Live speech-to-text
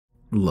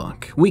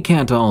Look, we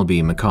can't all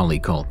be Macaulay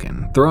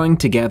Culkin, throwing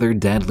together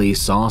deadly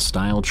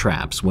Saw-style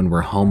traps when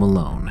we're home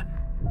alone.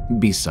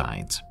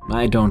 Besides,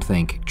 I don't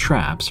think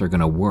traps are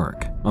gonna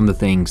work on the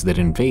things that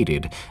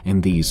invaded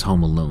in these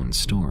Home Alone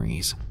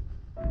stories.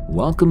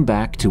 Welcome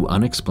back to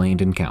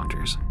Unexplained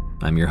Encounters.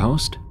 I'm your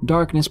host,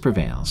 Darkness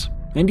Prevails,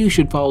 and you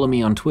should follow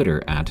me on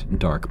Twitter at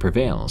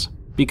DarkPrevails,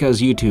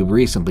 because YouTube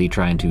recently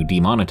tried to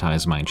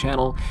demonetize my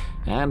channel,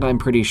 and I'm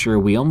pretty sure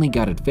we only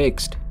got it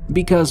fixed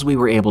because we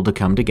were able to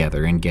come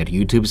together and get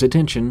YouTube's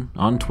attention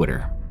on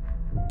Twitter.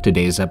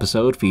 Today's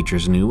episode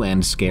features new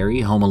and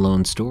scary Home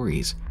Alone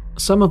stories,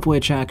 some of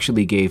which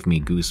actually gave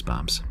me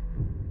goosebumps.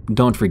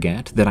 Don't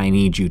forget that I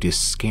need you to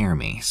scare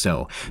me,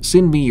 so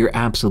send me your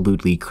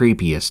absolutely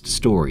creepiest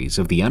stories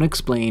of the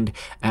unexplained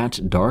at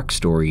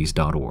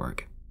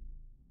darkstories.org.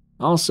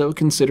 Also,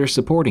 consider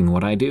supporting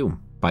what I do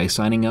by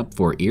signing up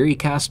for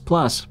EerieCast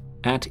Plus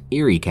at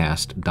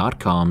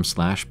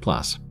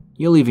eriecast.com/plus.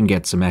 You'll even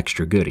get some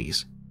extra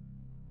goodies.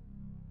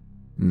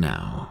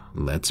 Now,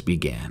 let's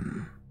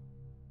begin.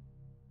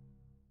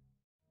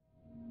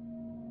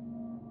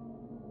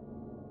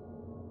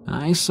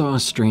 I saw a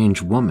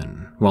strange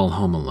woman while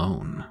home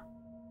alone.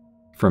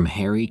 From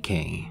Harry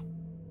K.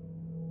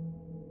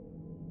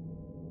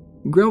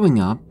 Growing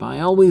up,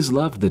 I always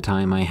loved the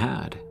time I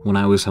had when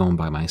I was home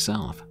by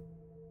myself.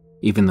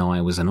 Even though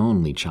I was an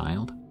only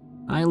child,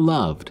 I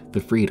loved the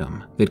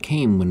freedom that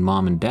came when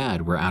mom and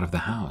dad were out of the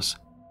house.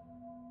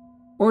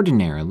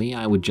 Ordinarily,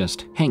 I would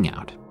just hang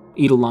out,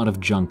 eat a lot of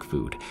junk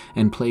food,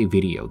 and play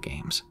video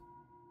games.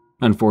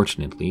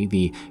 Unfortunately,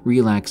 the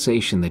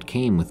relaxation that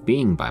came with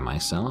being by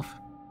myself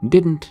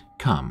didn't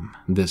come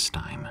this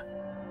time.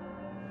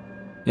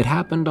 It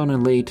happened on a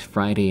late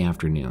Friday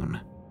afternoon,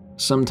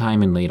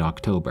 sometime in late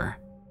October.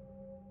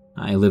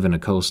 I live in a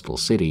coastal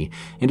city,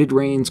 and it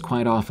rains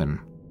quite often,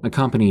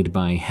 accompanied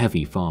by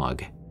heavy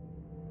fog.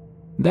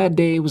 That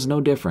day was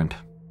no different.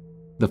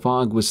 The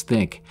fog was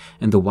thick,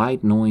 and the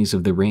white noise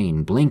of the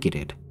rain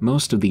blanketed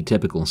most of the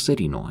typical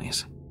city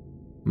noise.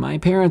 My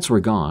parents were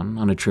gone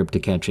on a trip to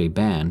catch a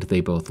band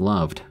they both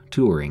loved,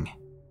 touring.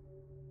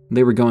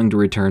 They were going to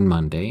return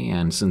Monday,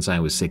 and since I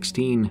was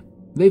 16,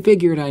 they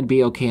figured I'd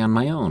be okay on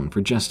my own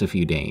for just a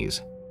few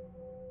days.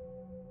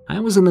 I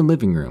was in the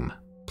living room,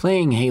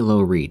 playing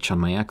Halo Reach on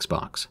my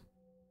Xbox.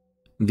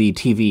 The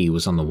TV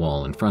was on the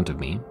wall in front of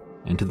me,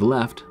 and to the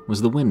left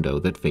was the window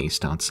that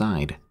faced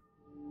outside.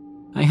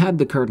 I had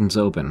the curtains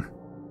open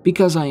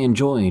because I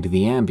enjoyed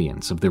the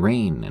ambience of the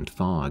rain and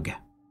fog.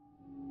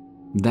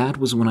 That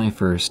was when I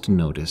first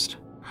noticed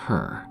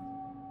her.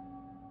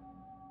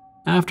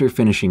 After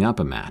finishing up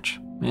a match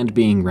and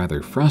being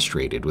rather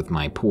frustrated with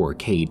my poor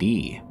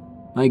KD,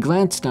 I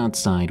glanced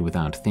outside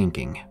without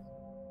thinking,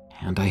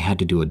 and I had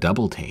to do a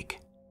double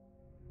take.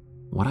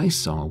 What I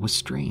saw was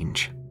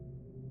strange.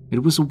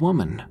 It was a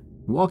woman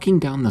walking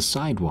down the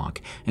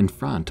sidewalk in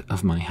front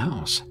of my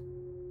house.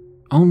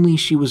 Only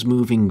she was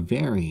moving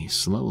very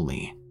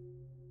slowly.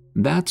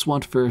 That's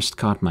what first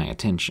caught my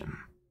attention.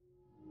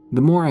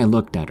 The more I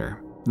looked at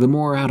her, the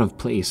more out of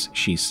place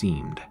she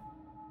seemed.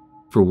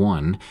 For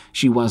one,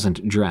 she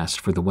wasn't dressed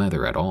for the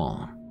weather at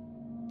all.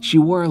 She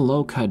wore a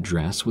low-cut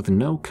dress with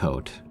no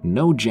coat,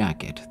 no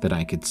jacket that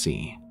I could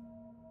see.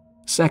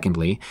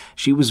 Secondly,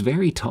 she was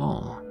very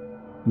tall.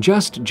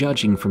 Just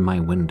judging from my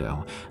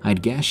window,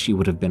 I'd guess she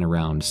would have been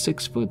around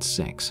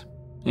 6'6",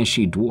 as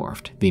she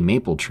dwarfed the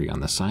maple tree on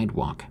the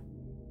sidewalk.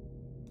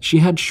 She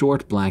had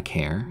short black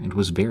hair and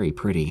was very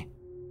pretty.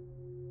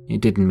 It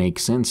didn't make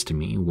sense to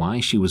me why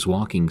she was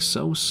walking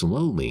so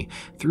slowly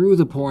through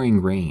the pouring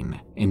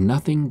rain in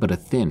nothing but a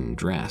thin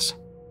dress.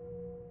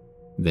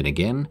 Then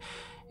again,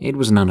 it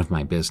was none of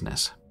my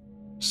business,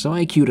 so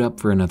I queued up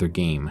for another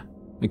game,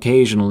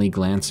 occasionally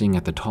glancing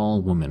at the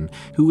tall woman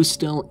who was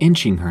still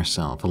inching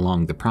herself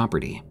along the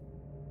property.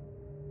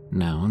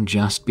 Now,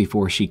 just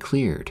before she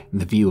cleared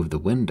the view of the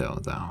window,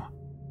 though,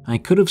 I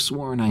could have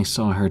sworn I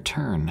saw her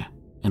turn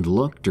and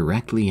look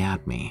directly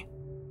at me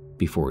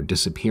before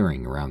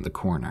disappearing around the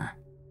corner.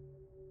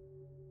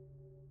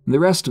 The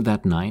rest of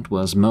that night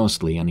was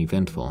mostly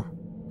uneventful,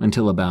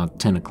 until about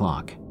 10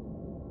 o'clock.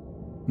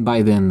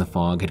 By then, the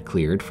fog had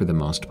cleared for the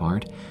most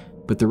part,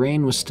 but the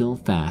rain was still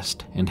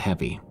fast and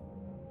heavy.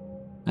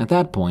 At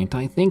that point,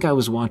 I think I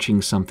was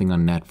watching something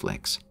on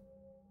Netflix.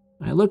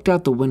 I looked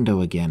out the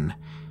window again,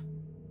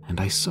 and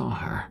I saw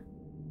her.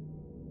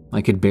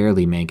 I could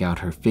barely make out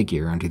her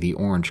figure under the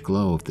orange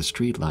glow of the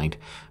streetlight,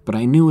 but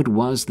I knew it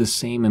was the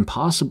same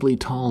impossibly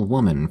tall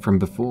woman from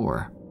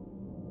before.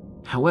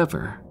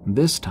 However,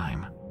 this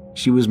time,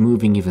 she was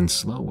moving even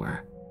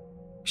slower.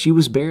 She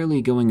was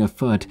barely going a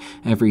foot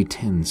every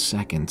 10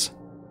 seconds.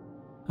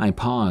 I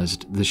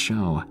paused the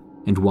show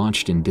and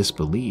watched in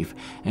disbelief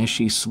as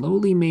she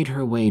slowly made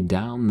her way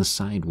down the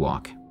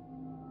sidewalk.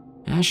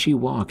 As she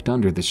walked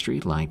under the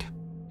streetlight,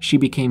 she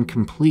became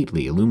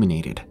completely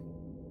illuminated,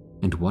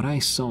 and what I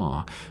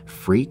saw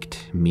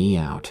freaked me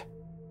out.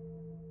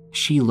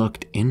 She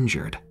looked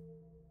injured.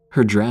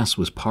 Her dress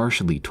was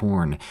partially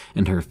torn,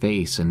 and her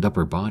face and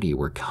upper body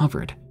were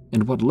covered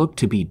in what looked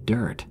to be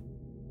dirt.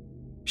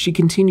 She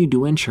continued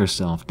to inch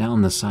herself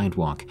down the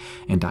sidewalk,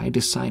 and I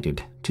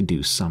decided to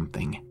do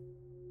something,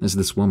 as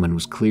this woman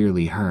was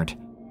clearly hurt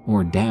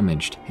or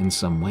damaged in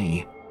some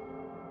way.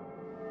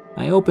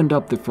 I opened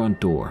up the front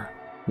door,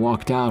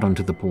 walked out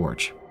onto the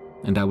porch,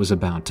 and I was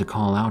about to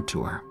call out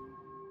to her.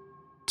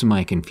 To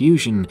my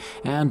confusion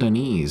and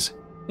unease,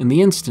 in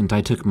the instant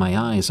I took my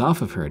eyes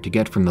off of her to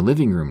get from the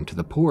living room to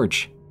the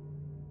porch,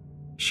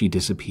 she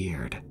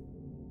disappeared.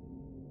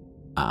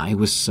 I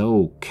was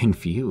so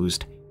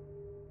confused.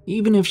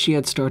 Even if she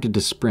had started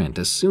to sprint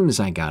as soon as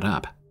I got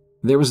up,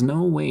 there was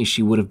no way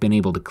she would have been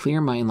able to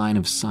clear my line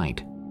of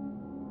sight.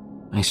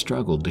 I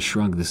struggled to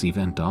shrug this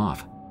event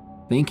off,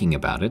 thinking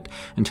about it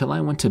until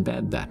I went to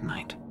bed that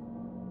night.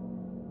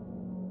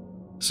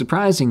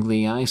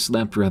 Surprisingly, I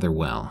slept rather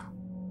well.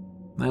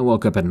 I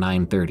woke up at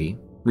 9:30,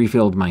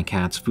 refilled my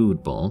cat's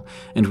food bowl,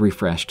 and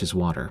refreshed his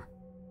water,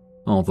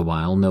 all the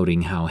while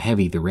noting how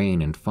heavy the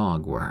rain and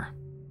fog were.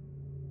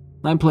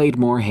 I played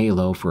more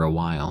Halo for a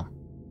while.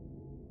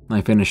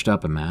 I finished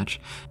up a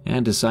match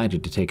and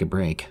decided to take a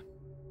break.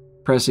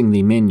 Pressing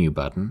the menu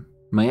button,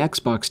 my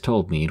Xbox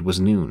told me it was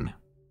noon.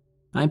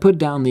 I put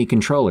down the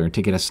controller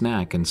to get a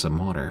snack and some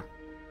water.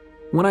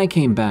 When I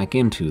came back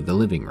into the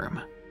living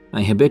room,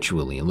 I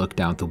habitually looked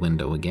out the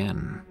window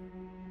again.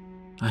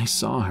 I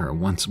saw her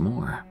once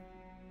more.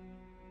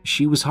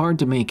 She was hard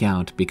to make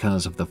out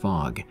because of the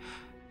fog,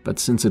 but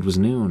since it was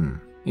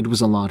noon, it was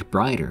a lot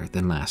brighter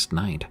than last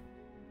night.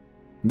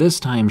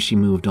 This time she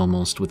moved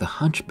almost with a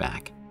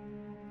hunchback.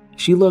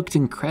 She looked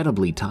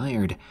incredibly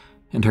tired,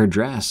 and her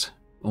dress,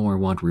 or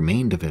what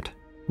remained of it,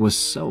 was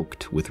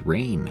soaked with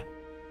rain.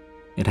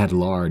 It had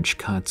large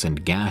cuts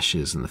and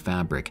gashes in the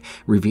fabric,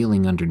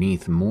 revealing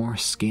underneath more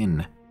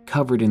skin,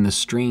 covered in the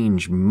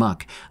strange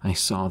muck I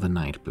saw the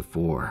night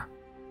before.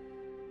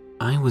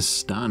 I was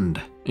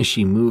stunned as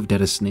she moved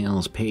at a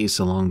snail's pace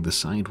along the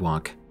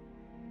sidewalk.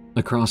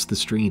 Across the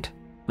street,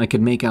 I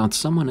could make out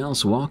someone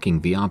else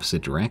walking the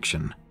opposite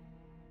direction.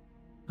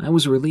 I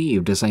was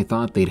relieved as I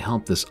thought they'd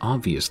help this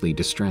obviously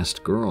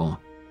distressed girl.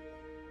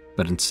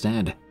 But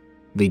instead,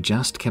 they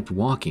just kept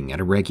walking at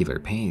a regular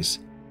pace.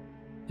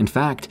 In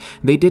fact,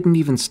 they didn't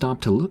even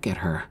stop to look at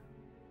her.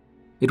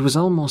 It was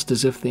almost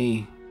as if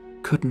they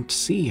couldn't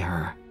see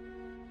her.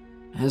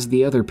 As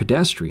the other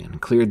pedestrian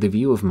cleared the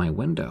view of my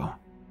window,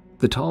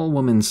 the tall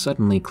woman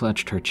suddenly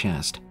clutched her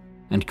chest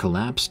and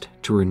collapsed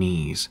to her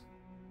knees.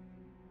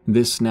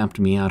 This snapped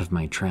me out of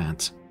my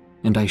trance,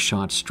 and I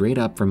shot straight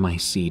up from my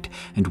seat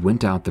and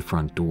went out the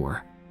front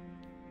door.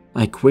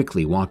 I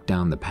quickly walked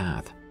down the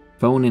path,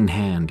 phone in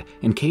hand,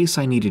 in case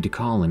I needed to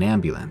call an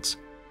ambulance.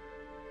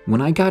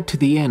 When I got to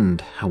the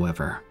end,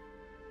 however,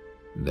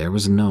 there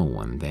was no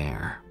one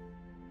there.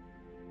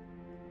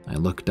 I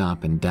looked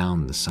up and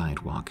down the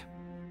sidewalk.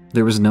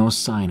 There was no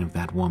sign of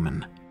that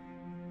woman.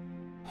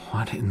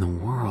 What in the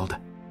world?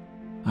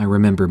 I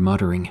remember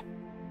muttering.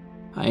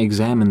 I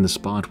examined the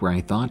spot where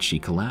I thought she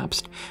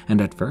collapsed, and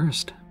at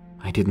first,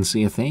 I didn't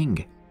see a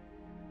thing.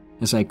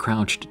 As I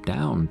crouched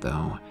down,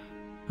 though,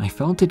 I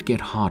felt it get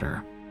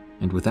hotter,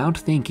 and without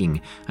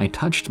thinking, I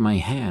touched my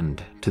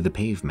hand to the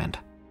pavement.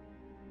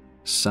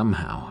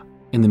 Somehow,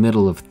 in the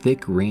middle of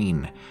thick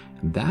rain,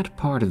 that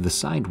part of the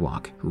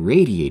sidewalk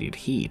radiated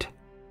heat,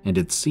 and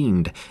it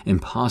seemed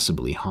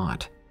impossibly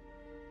hot.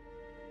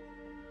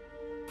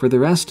 For the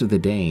rest of the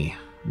day,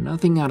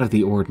 nothing out of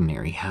the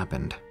ordinary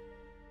happened.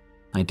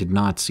 I did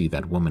not see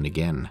that woman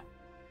again,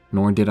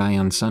 nor did I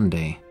on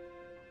Sunday.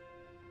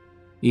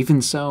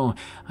 Even so,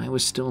 I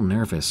was still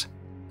nervous,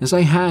 as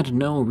I had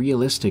no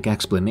realistic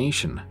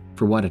explanation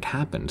for what had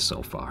happened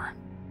so far.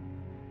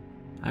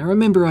 I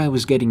remember I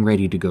was getting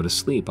ready to go to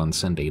sleep on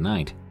Sunday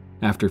night,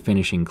 after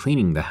finishing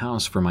cleaning the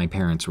house for my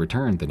parents'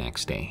 return the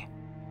next day.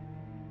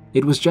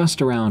 It was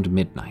just around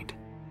midnight,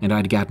 and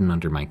I'd gotten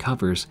under my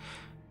covers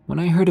when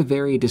I heard a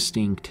very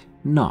distinct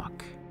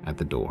knock at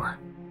the door.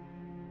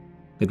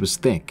 It was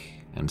thick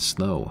and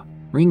slow,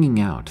 ringing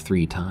out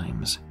 3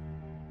 times.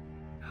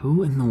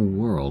 Who in the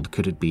world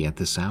could it be at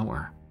this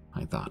hour?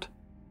 I thought.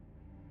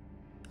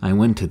 I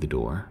went to the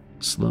door,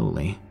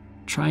 slowly,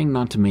 trying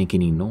not to make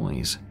any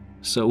noise,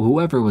 so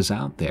whoever was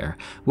out there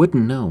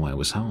wouldn't know I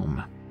was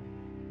home.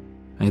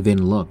 I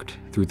then looked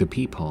through the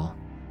peephole.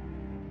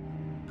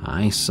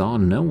 I saw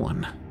no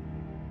one.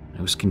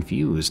 I was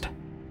confused.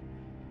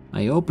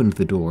 I opened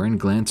the door and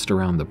glanced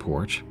around the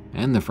porch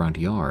and the front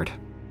yard.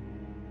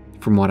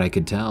 From what I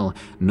could tell,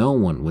 no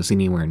one was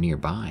anywhere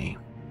nearby.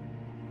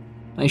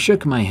 I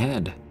shook my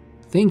head,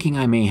 thinking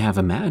I may have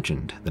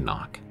imagined the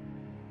knock.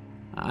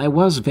 I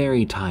was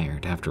very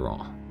tired, after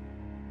all.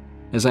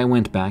 As I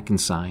went back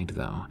inside,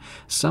 though,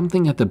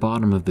 something at the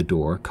bottom of the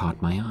door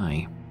caught my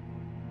eye.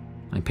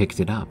 I picked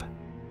it up.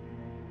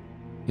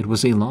 It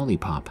was a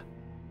lollipop.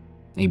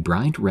 A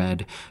bright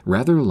red,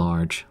 rather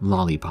large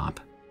lollipop,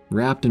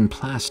 wrapped in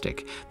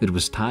plastic that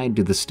was tied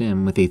to the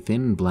stem with a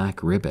thin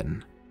black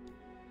ribbon.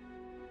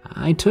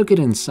 I took it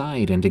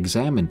inside and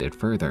examined it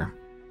further.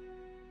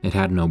 It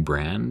had no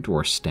brand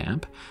or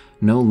stamp,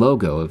 no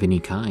logo of any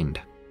kind.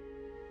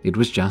 It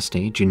was just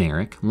a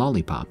generic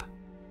lollipop.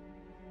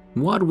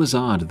 What was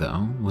odd,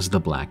 though, was the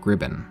black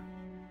ribbon.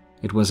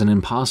 It was an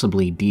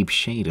impossibly deep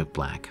shade of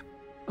black,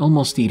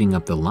 almost eating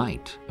up the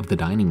light of the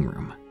dining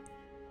room.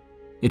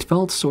 It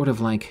felt sort of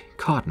like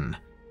cotton,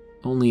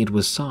 only it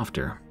was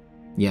softer,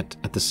 yet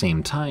at the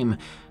same time,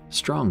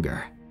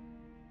 stronger.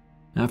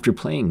 After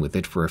playing with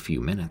it for a few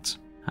minutes,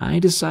 I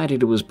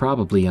decided it was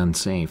probably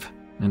unsafe,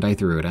 and I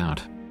threw it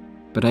out.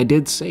 But I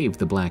did save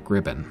the black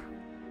ribbon.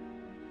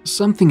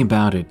 Something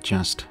about it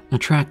just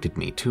attracted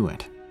me to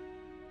it.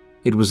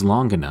 It was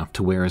long enough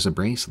to wear as a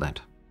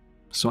bracelet,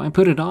 so I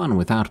put it on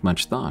without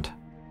much thought.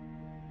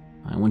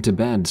 I went to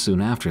bed soon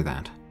after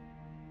that.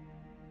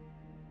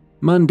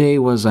 Monday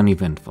was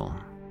uneventful,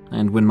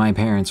 and when my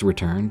parents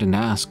returned and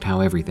asked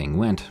how everything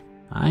went,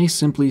 I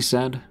simply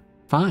said,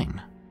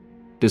 fine,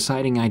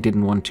 deciding I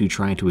didn't want to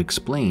try to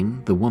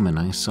explain the woman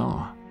I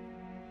saw.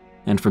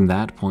 And from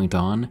that point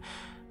on,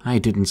 I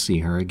didn't see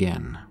her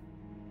again.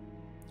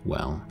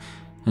 Well,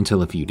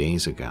 until a few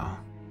days ago,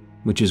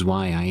 which is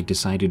why I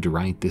decided to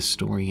write this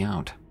story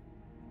out.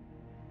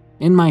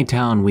 In my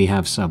town, we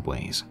have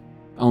subways,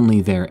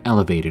 only they're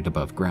elevated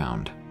above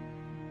ground.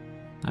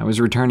 I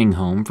was returning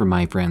home from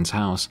my friend's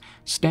house,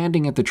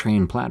 standing at the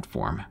train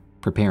platform,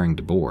 preparing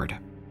to board.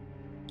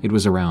 It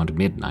was around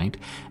midnight,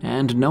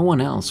 and no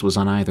one else was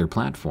on either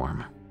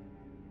platform.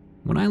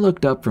 When I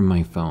looked up from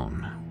my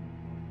phone,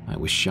 I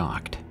was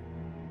shocked.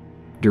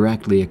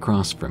 Directly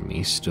across from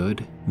me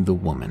stood the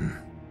woman,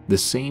 the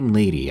same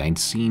lady I'd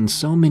seen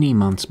so many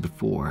months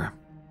before.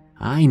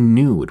 I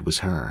knew it was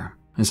her,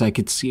 as I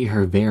could see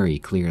her very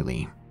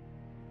clearly.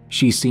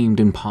 She seemed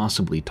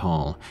impossibly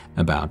tall,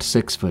 about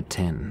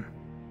 6'10",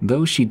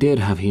 though she did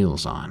have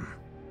heels on.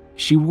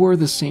 She wore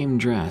the same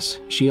dress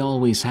she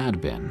always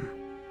had been,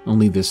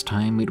 only this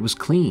time it was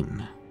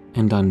clean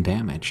and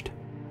undamaged.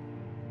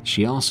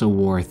 She also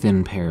wore a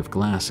thin pair of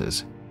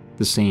glasses,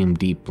 the same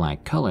deep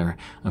black color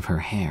of her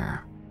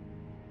hair.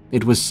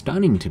 It was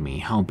stunning to me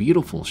how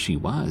beautiful she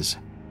was.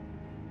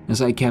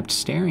 As I kept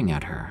staring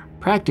at her,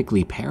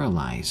 practically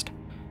paralyzed,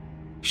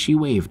 she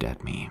waved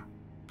at me,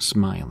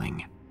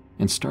 smiling,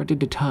 and started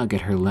to tug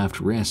at her left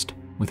wrist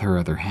with her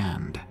other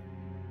hand.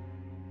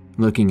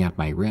 Looking at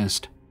my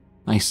wrist,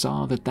 I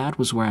saw that that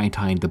was where I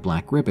tied the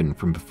black ribbon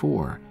from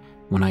before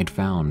when I'd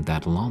found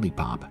that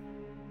lollipop.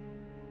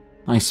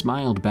 I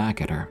smiled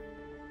back at her.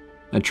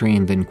 A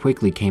train then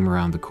quickly came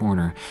around the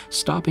corner,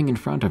 stopping in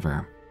front of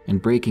her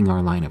and breaking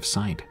our line of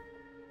sight.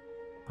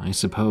 I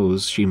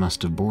suppose she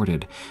must have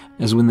boarded,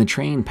 as when the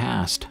train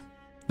passed,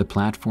 the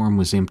platform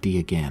was empty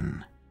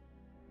again.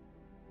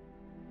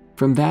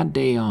 From that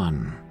day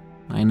on,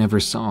 I never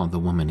saw the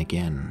woman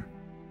again.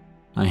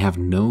 I have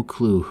no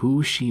clue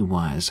who she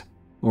was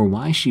or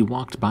why she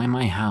walked by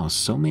my house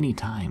so many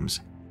times.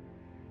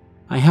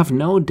 I have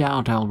no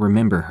doubt I'll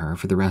remember her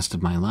for the rest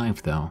of my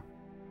life, though.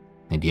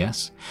 And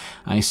yes,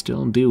 I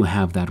still do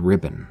have that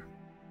ribbon,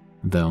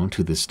 though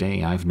to this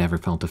day I've never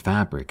felt a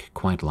fabric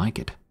quite like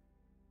it.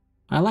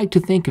 I like to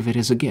think of it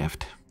as a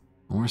gift,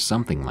 or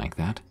something like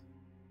that.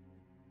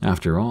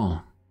 After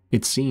all,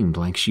 it seemed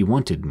like she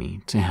wanted me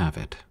to have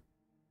it.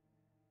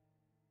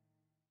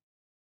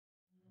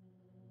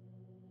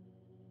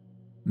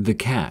 The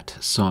cat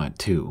saw it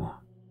too.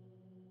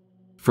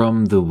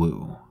 From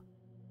TheWoo.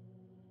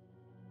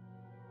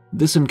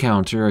 This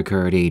encounter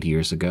occurred 8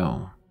 years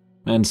ago,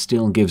 and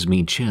still gives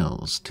me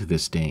chills to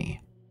this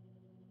day.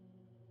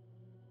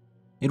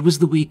 It was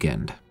the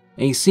weekend,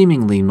 a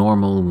seemingly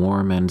normal,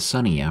 warm, and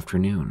sunny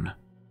afternoon.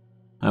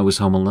 I was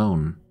home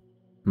alone.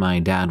 My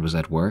dad was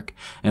at work,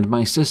 and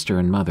my sister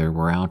and mother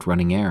were out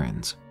running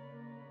errands.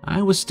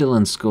 I was still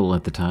in school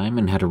at the time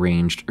and had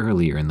arranged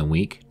earlier in the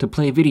week to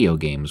play video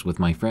games with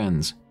my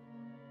friends.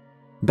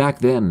 Back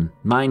then,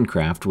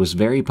 Minecraft was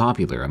very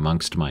popular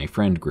amongst my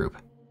friend group,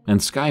 and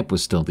Skype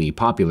was still the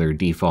popular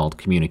default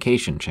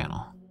communication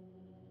channel.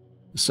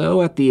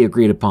 So at the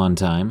agreed-upon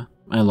time,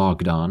 I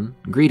logged on,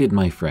 greeted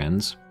my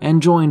friends,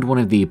 and joined one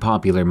of the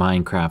popular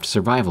Minecraft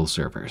survival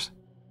servers.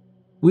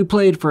 We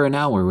played for an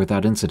hour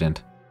without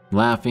incident,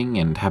 laughing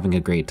and having a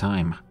great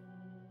time.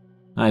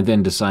 I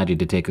then decided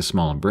to take a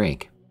small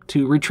break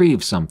to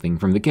retrieve something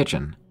from the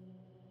kitchen.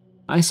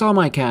 I saw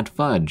my cat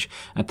Fudge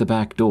at the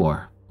back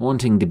door,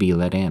 wanting to be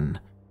let in.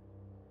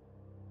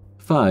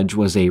 Fudge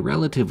was a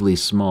relatively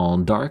small,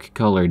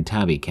 dark-colored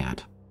tabby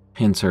cat,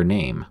 hence her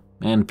name,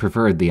 and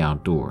preferred the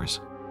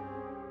outdoors.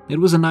 It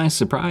was a nice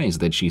surprise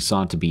that she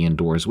sought to be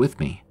indoors with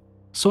me,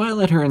 so I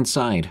let her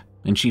inside,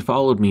 and she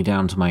followed me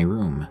down to my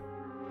room.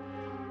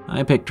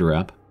 I picked her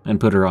up and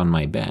put her on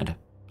my bed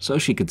so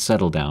she could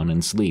settle down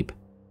and sleep.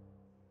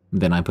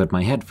 Then I put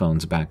my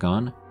headphones back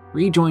on,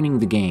 rejoining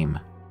the game,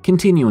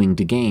 continuing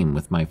to game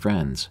with my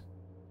friends.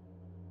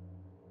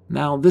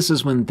 Now this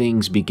is when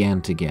things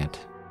began to get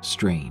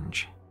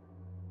strange.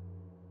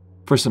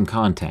 For some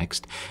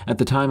context, at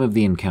the time of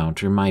the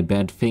encounter, my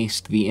bed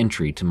faced the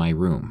entry to my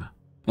room,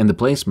 and the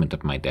placement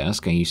of my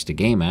desk I used to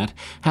game at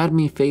had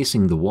me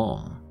facing the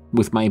wall,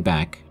 with my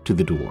back to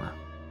the door.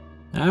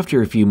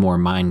 After a few more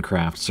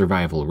Minecraft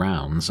survival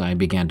rounds, I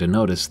began to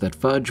notice that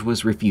Fudge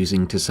was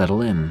refusing to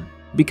settle in,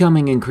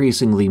 becoming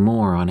increasingly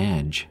more on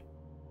edge.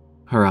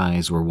 Her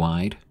eyes were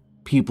wide,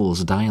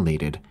 pupils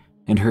dilated,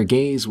 and her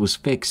gaze was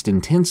fixed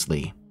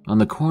intensely on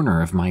the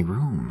corner of my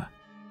room.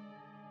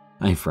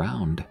 I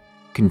frowned,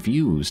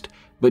 confused,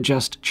 but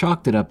just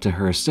chalked it up to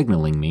her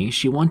signaling me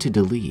she wanted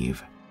to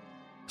leave.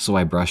 So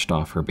I brushed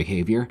off her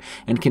behavior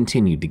and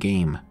continued the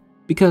game,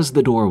 because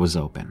the door was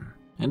open,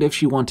 and if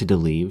she wanted to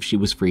leave, she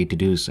was free to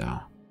do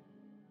so.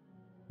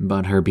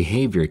 But her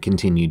behavior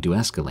continued to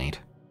escalate,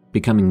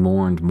 becoming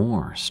more and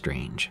more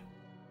strange.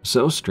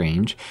 So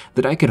strange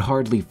that I could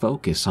hardly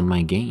focus on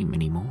my game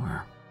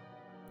anymore.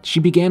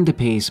 She began to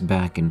pace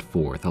back and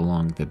forth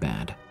along the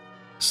bed,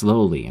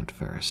 slowly at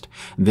first,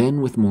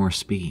 then with more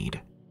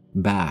speed,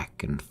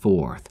 back and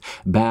forth,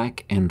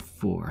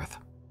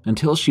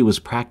 until she was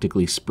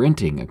practically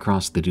sprinting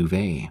across the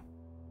duvet.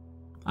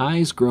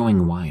 Eyes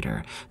growing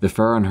wider, the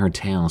fur on her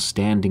tail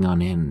standing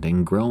on end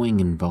and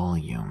growing in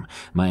volume,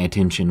 my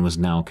attention was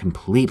now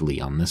completely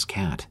on this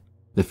cat,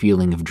 the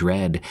feeling of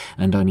dread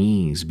and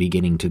unease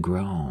beginning to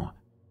grow.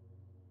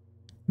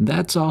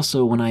 That's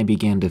also when I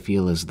began to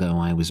feel as though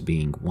I was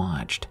being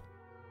watched,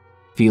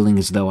 feeling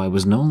as though I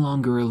was no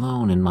longer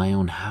alone in my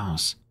own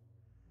house.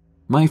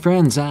 My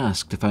friends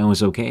asked if I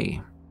was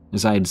okay,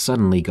 as I had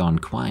suddenly gone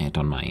quiet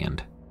on my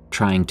end,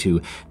 trying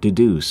to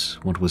deduce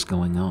what was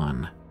going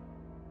on.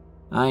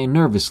 I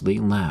nervously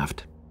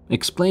laughed,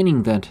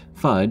 explaining that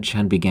Fudge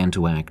had begun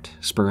to act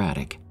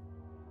sporadic,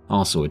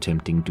 also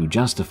attempting to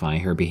justify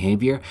her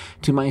behavior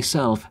to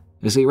myself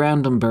as a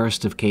random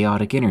burst of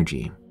chaotic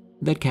energy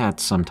that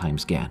cats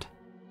sometimes get.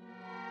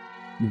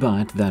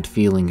 But that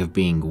feeling of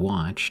being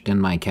watched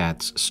and my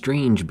cat's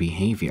strange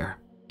behavior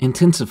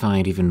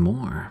intensified even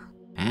more,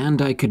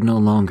 and I could no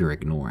longer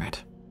ignore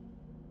it.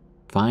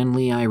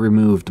 Finally, I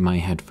removed my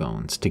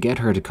headphones to get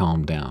her to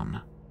calm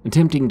down,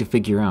 attempting to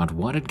figure out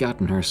what had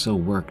gotten her so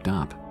worked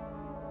up.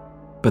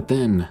 But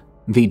then,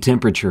 the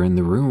temperature in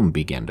the room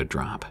began to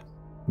drop,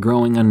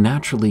 growing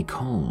unnaturally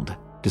cold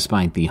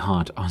despite the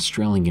hot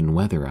Australian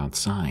weather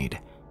outside.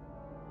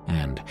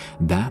 And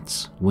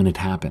that's when it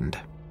happened.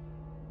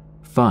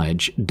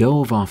 Fudge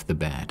dove off the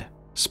bed,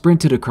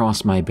 sprinted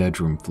across my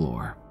bedroom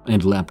floor,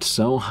 and leapt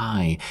so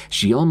high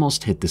she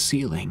almost hit the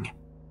ceiling.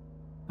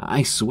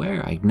 I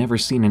swear I'd never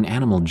seen an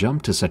animal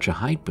jump to such a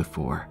height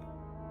before.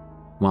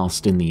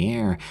 Whilst in the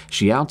air,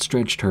 she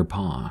outstretched her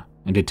paw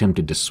and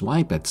attempted to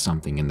swipe at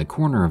something in the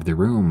corner of the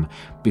room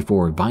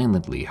before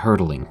violently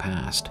hurtling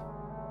past,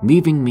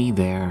 leaving me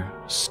there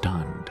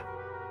stunned.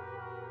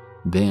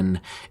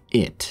 Then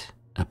it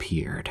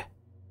appeared.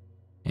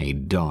 A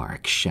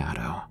dark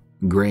shadow,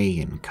 gray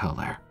in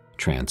color,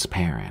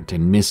 transparent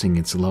and missing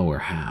its lower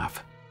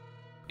half.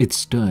 It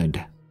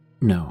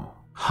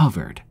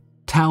hovered,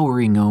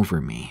 towering over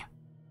me.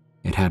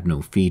 It had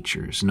no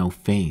features, no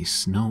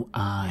face, no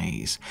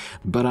eyes,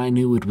 but I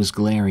knew it was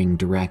glaring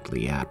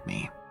directly at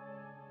me.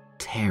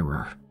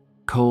 Terror,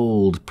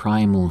 cold,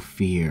 primal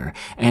fear,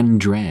 and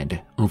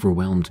dread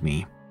overwhelmed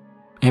me.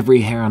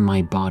 Every hair on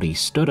my body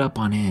stood up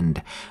on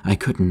end. I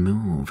couldn't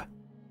move.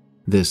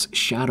 This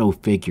shadow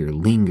figure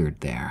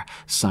lingered there,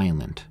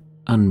 silent,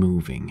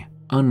 unmoving,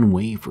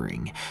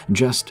 unwavering,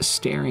 just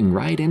staring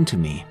right into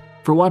me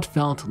for what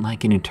felt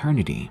like an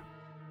eternity.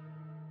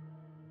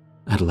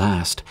 At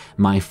last,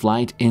 my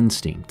flight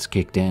instincts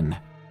kicked in.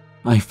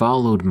 I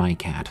followed my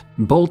cat,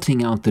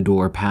 bolting out the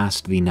door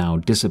past the now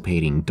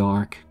dissipating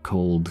dark,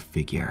 cold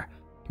figure,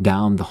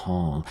 down the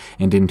hall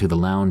and into the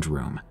lounge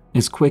room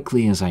as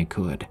quickly as I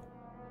could.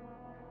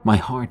 My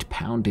heart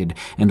pounded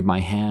and my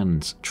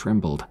hands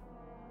trembled.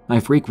 I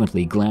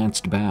frequently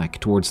glanced back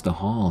towards the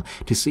hall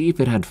to see if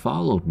it had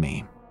followed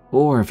me,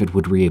 or if it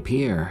would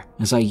reappear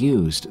as I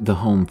used the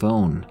home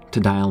phone to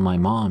dial my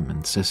mom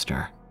and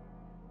sister.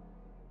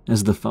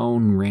 As the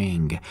phone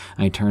rang,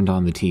 I turned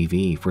on the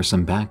TV for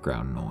some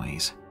background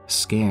noise,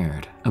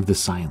 scared of the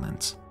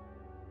silence.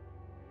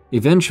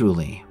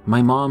 Eventually,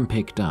 my mom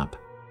picked up.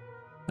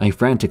 I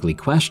frantically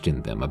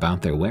questioned them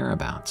about their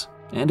whereabouts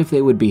and if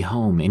they would be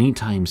home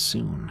anytime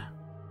soon.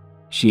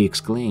 She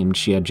exclaimed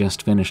she had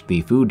just finished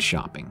the food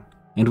shopping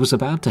and was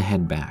about to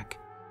head back.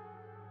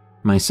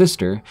 My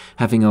sister,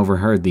 having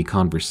overheard the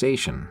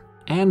conversation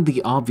and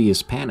the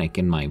obvious panic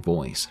in my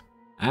voice,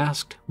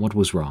 asked what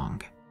was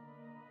wrong.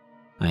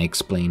 I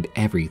explained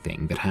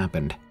everything that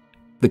happened.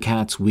 The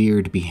cat's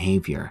weird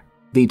behavior,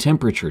 the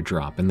temperature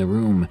drop in the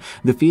room,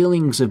 the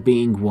feelings of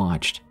being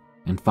watched,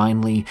 and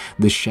finally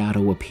the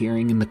shadow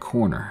appearing in the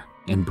corner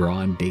in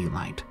broad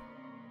daylight.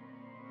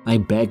 I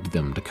begged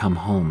them to come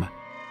home,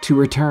 to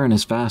return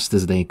as fast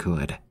as they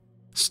could,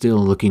 still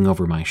looking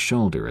over my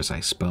shoulder as I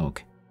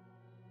spoke.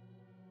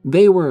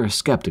 They were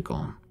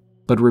skeptical,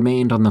 but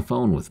remained on the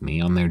phone with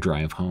me on their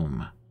drive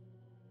home.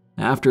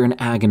 After an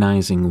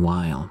agonizing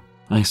while,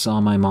 I saw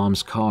my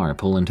mom's car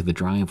pull into the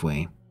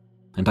driveway,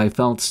 and I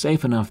felt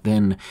safe enough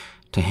then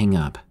to hang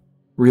up,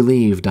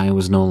 relieved I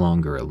was no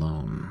longer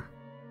alone.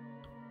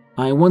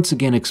 I once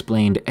again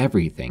explained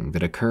everything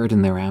that occurred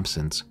in their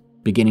absence,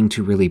 beginning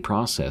to really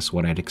process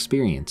what I'd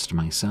experienced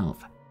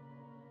myself.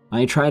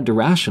 I tried to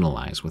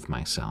rationalize with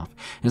myself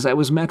as I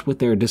was met with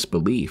their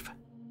disbelief,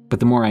 but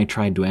the more I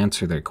tried to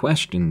answer their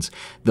questions,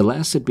 the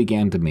less it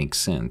began to make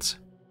sense.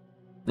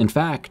 In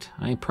fact,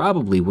 I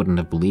probably wouldn't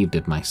have believed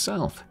it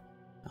myself.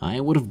 I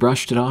would have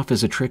brushed it off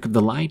as a trick of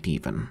the light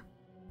even.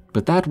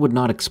 But that would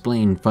not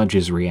explain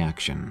Fudge's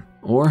reaction,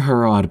 or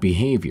her odd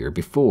behavior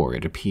before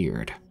it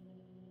appeared.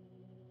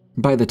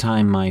 By the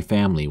time my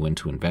family went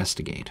to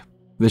investigate,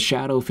 the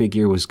shadow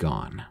figure was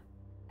gone,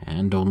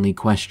 and only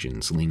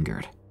questions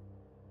lingered.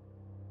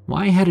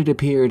 Why had it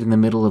appeared in the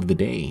middle of the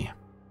day?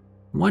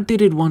 What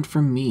did it want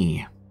from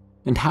me?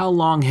 And how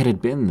long had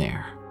it been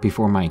there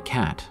before my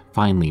cat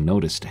finally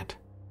noticed it?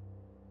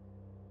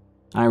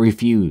 I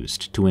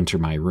refused to enter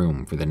my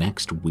room for the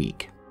next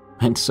week,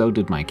 and so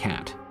did my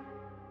cat.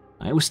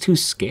 I was too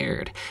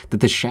scared that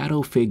the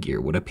shadow figure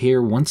would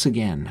appear once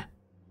again,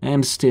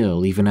 and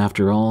still, even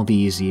after all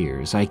these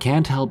years, I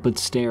can't help but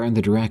stare in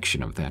the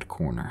direction of that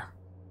corner.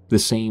 The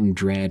same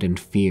dread and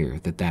fear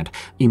that that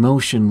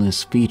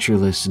emotionless,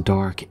 featureless,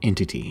 dark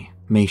entity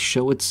may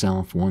show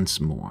itself once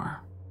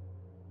more.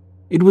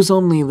 It was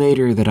only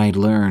later that I'd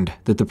learned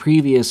that the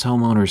previous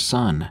homeowner's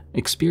son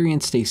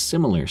experienced a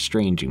similar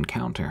strange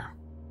encounter.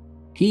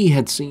 He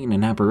had seen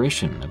an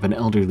apparition of an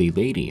elderly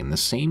lady in the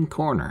same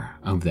corner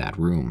of that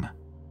room,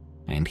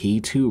 and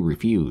he too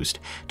refused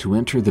to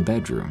enter the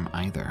bedroom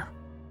either.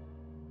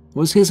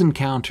 Was his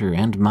encounter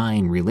and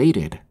mine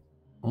related,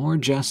 or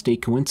just a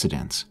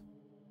coincidence?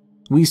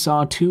 We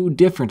saw two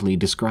differently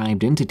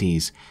described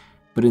entities,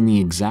 but in the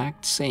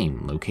exact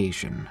same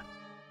location.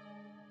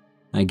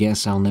 I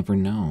guess I'll never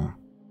know.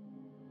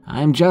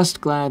 I'm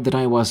just glad that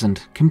I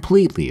wasn't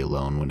completely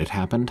alone when it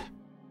happened,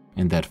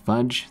 and that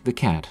Fudge the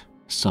cat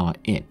saw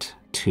it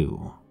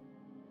too.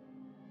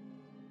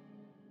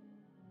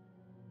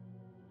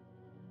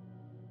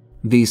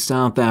 The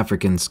South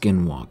African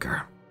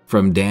Skinwalker,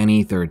 from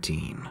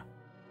Danny13.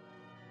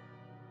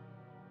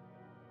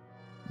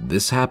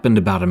 This happened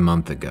about a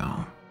month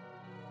ago.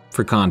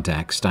 For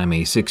context, I'm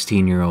a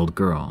 16-year-old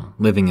girl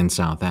living in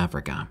South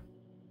Africa.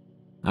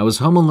 I was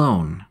home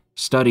alone,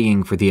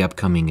 studying for the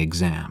upcoming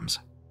exams.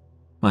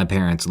 My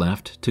parents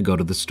left to go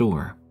to the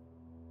store.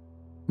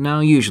 Now,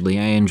 usually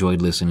I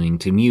enjoyed listening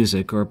to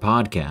music or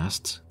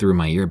podcasts through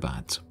my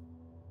earbuds.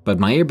 But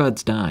my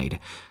earbuds died,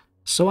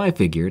 so I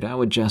figured I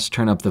would just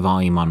turn up the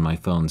volume on my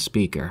phone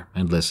speaker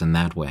and listen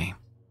that way.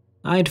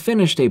 I'd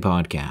finished a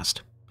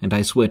podcast, and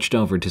I switched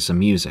over to some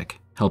music,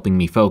 helping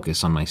me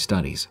focus on my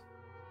studies.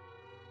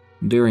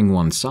 During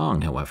one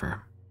song,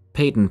 however,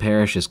 Peyton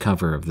Parrish's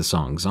cover of the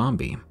song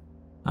Zombie,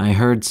 I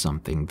heard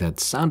something that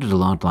sounded a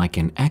lot like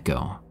an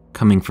echo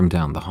coming from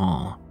down the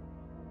hall.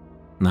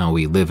 Now,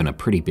 we live in a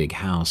pretty big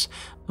house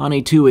on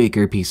a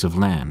 2-acre piece of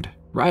land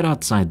right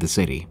outside the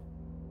city,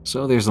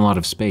 so there's a lot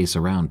of space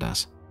around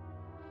us.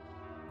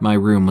 My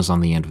room was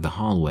on the end of the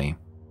hallway,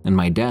 and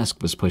my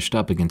desk was pushed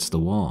up against the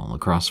wall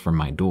across from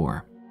my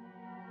door.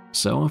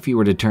 So if you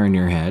were to turn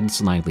your head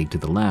slightly to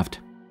the left,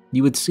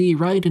 you would see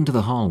right into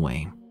the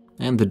hallway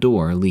and the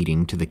door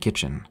leading to the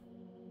kitchen.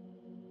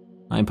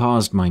 I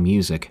paused my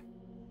music,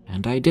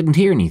 and I didn't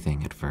hear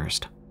anything at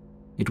first.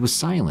 It was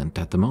silent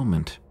at the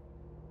moment.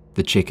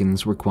 The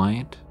chickens were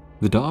quiet,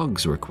 the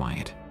dogs were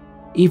quiet,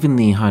 even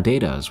the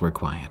hadedas were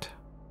quiet.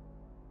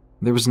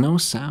 There was no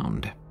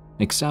sound,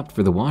 except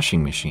for the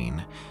washing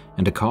machine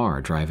and a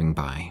car driving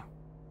by.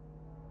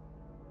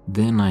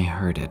 Then I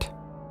heard it.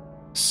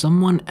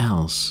 Someone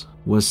else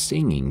was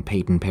singing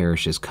Peyton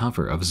Parrish's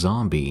cover of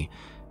Zombie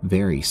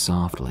very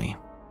softly.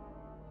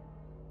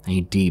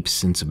 A deep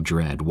sense of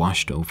dread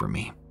washed over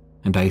me,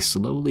 and I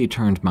slowly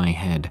turned my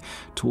head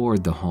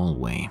toward the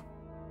hallway.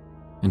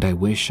 And I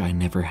wish I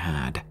never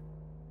had.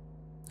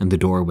 In the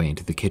doorway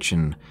to the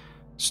kitchen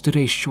stood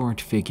a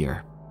short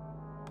figure.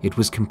 It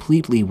was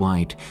completely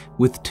white,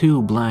 with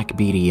 2 black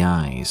beady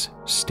eyes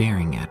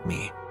staring at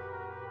me.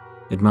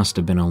 It must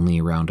have been only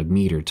around a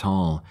meter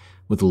tall,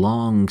 with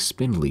long,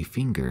 spindly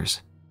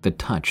fingers that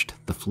touched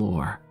the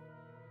floor.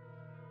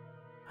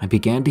 I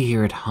began to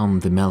hear it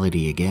hum the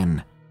melody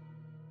again.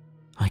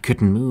 I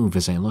couldn't move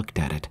as I looked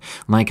at it,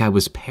 like I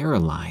was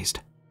paralyzed.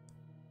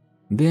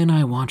 Then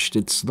I watched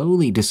it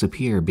slowly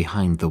disappear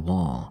behind the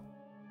wall.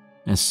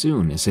 As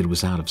soon as it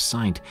was out of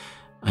sight,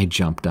 I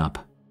jumped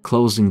up,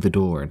 closing the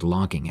door and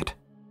locking it.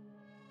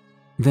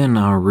 Then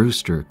our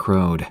rooster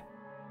crowed.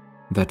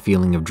 That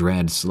feeling of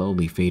dread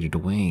slowly faded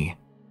away.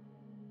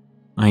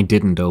 I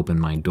didn't open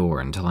my door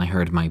until I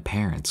heard my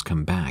parents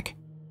come back.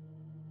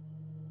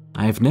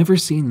 I've never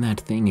seen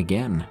that thing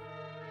again,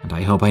 and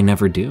I hope I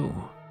never do.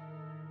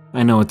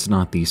 I know it's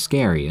not the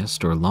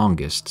scariest or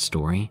longest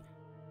story,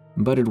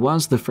 but it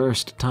was the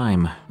first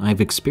time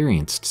I've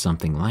experienced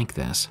something like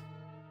this.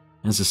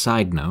 As a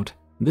side note,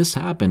 this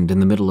happened in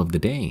the middle of the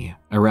day,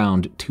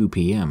 around 2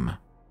 p.m.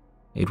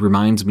 It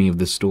reminds me of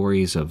the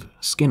stories of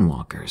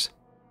skinwalkers,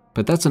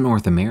 but that's a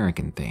North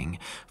American thing,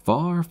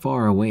 far,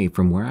 far away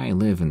from where I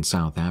live in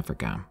South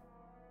Africa.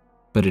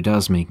 But it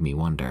does make me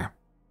wonder,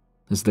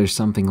 is there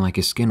something like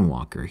a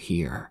skinwalker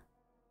here?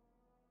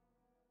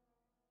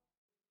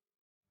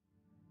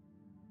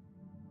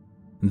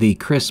 The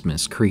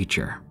Christmas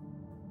Creature,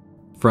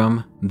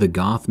 from The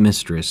Goth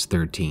Mistress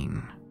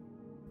 13.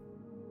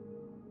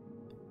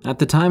 At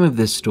the time of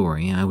this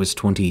story, I was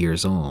 20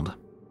 years old.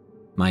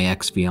 My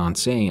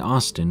ex-fiancé,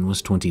 Austin,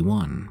 was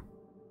 21.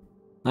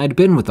 I'd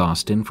been with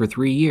Austin for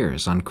 3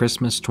 years on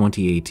Christmas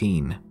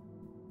 2018.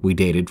 We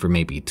dated for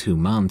maybe 2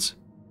 months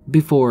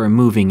before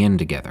moving in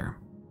together.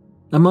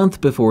 A month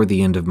before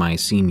the end of my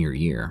senior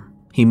year,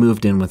 he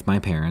moved in with my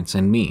parents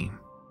and me.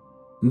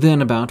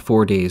 Then about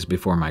 4 days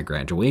before my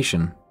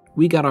graduation,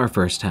 we got our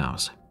first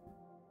house.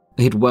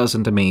 It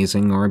wasn't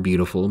amazing or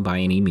beautiful by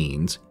any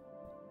means,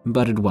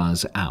 but it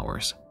was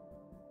ours.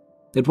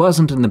 It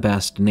wasn't in the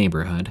best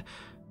neighborhood,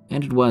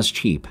 and it was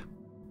cheap.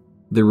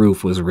 The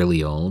roof was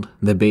really old,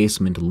 the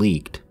basement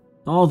leaked,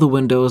 all the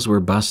windows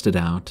were busted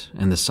out,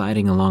 and the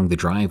siding along the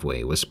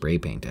driveway was spray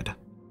painted.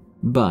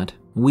 But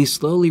we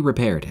slowly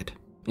repaired it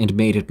and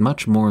made it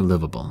much more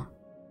livable.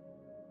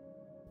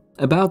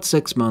 About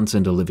 6 months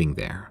into living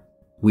there,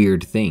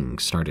 weird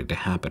things started to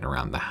happen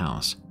around the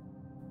house.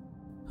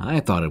 I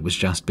thought it was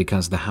just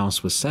because the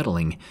house was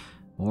settling,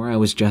 or I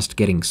was just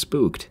getting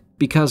spooked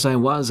because I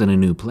was in a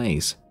new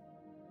place.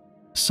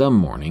 Some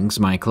mornings,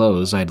 my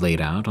clothes I'd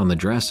laid out on the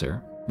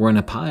dresser were in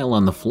a pile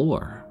on the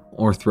floor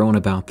or thrown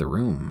about the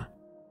room.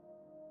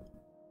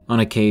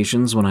 On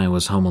occasions when I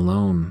was home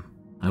alone,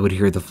 I would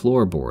hear the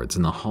floorboards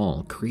in the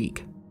hall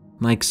creak,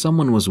 like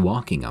someone was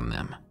walking on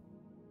them.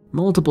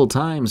 Multiple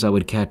times I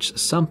would catch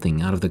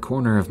something out of the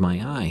corner of my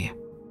eye,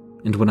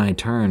 and when I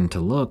turned to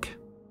look,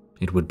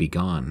 it would be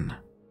gone.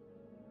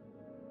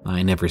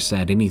 I never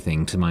said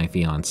anything to my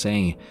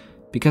fiancé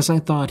because I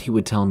thought he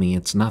would tell me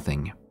it's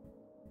nothing.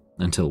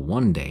 Until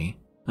one day,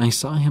 I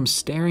saw him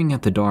staring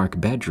at the dark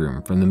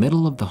bedroom from the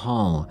middle of the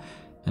hall,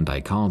 and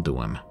I called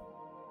to him.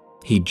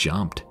 He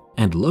jumped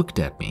and looked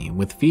at me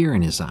with fear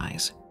in his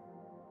eyes.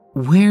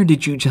 "Where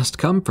did you just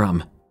come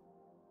from?"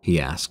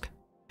 he asked,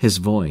 his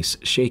voice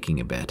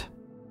shaking a bit.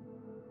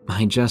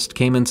 "I just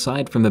came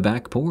inside from the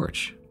back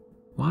porch.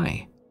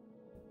 Why?"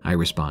 I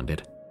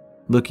responded,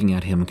 looking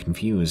at him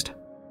confused.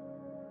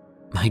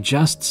 "I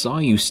just saw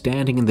you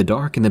standing in the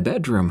dark in the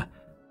bedroom.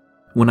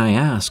 When I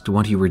asked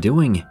what you were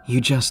doing,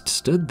 you just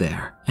stood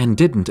there and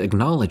didn't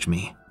acknowledge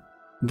me.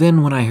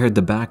 Then when I heard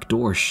the back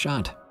door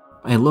shut,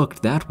 I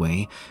looked that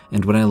way,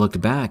 and when I looked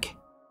back,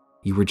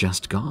 you were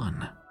just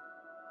gone,"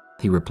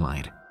 he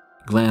replied,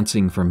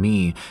 glancing from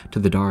me to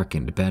the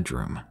darkened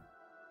bedroom.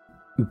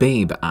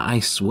 "Babe,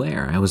 I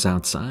swear I was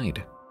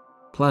outside.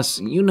 Plus,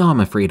 you know I'm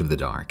afraid of the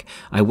dark.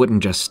 I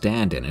wouldn't just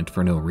stand in it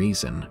for no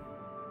reason."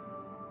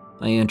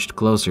 I inched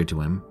closer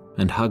to him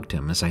and hugged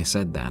him as I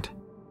said that.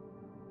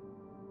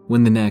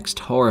 When the next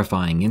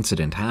horrifying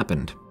incident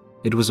happened,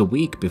 it was a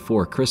week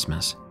before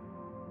Christmas.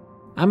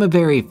 I'm a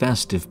very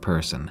festive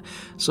person,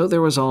 so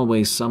there was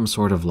always some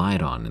sort of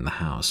light on in the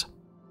house,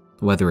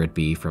 whether it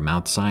be from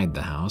outside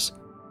the house,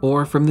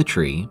 or from the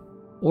tree,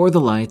 or the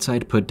lights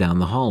I'd put down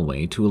the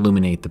hallway to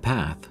illuminate the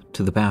path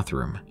to the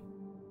bathroom.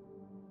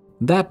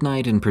 That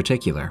night in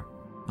particular,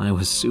 I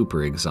was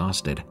super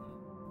exhausted.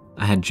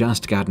 I had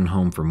just gotten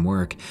home from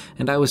work,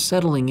 and I was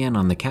settling in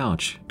on the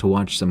couch to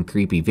watch some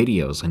creepy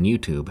videos on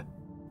YouTube,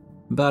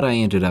 but I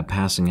ended up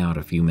passing out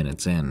a few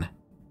minutes in.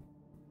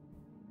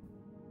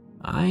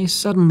 I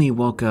suddenly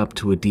woke up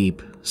to a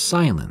deep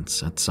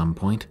silence at some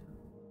point.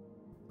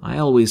 I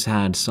always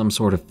had some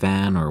sort of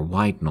fan or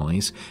white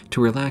noise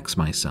to relax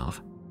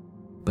myself,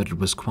 but it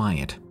was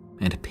quiet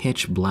and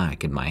pitch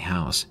black in my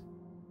house.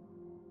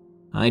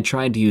 I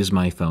tried to use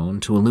my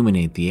phone to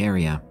illuminate the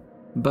area,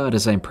 but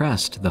as I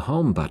pressed the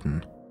home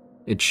button,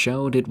 it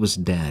showed it was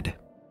dead.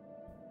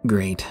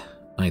 Great,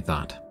 I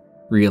thought,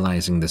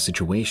 realizing the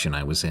situation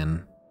I was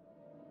in.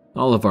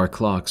 All of our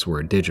clocks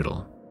were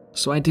digital,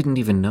 so I didn't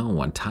even know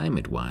what time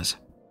it was.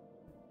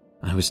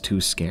 I was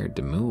too scared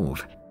to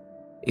move.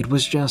 It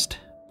was just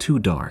too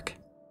dark.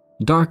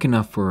 Dark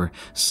enough for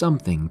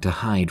something to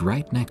hide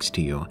right next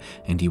to you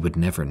and you would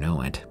never know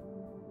it.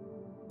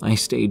 I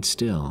stayed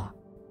still,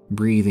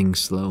 breathing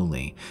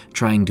slowly,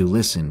 trying to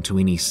listen to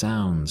any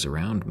sounds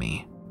around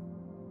me.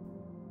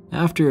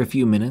 After a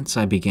few minutes,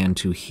 I began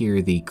to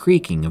hear the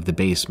creaking of the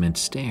basement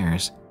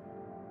stairs.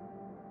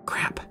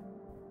 Crap.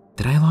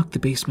 Did I lock the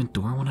basement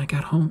door when I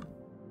got home?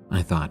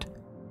 I thought.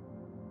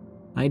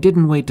 I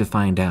didn't wait to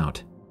find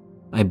out.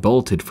 I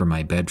bolted for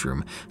my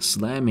bedroom,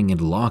 slamming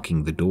and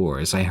locking the door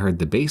as I heard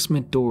the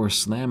basement door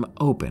slam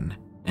open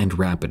and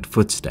rapid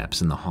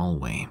footsteps in the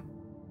hallway.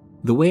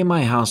 The way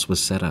my house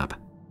was set up,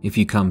 if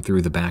you come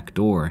through the back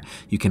door,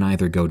 you can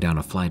either go down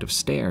a flight of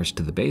stairs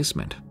to the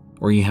basement,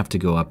 or you have to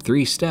go up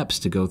 3 steps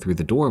to go through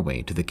the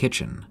doorway to the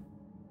kitchen.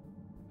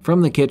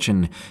 From the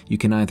kitchen, you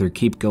can either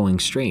keep going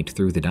straight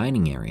through the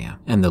dining area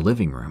and the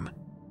living room,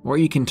 or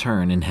you can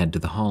turn and head to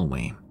the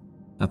hallway.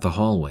 At the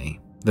hallway,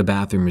 the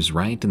bathroom is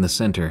right in the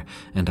center,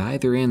 and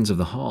either ends of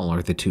the hall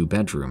are the 2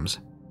 bedrooms.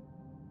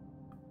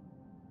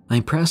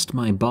 I pressed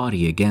my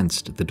body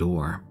against the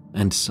door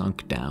and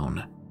sunk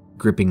down,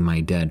 gripping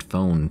my dead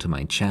phone to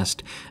my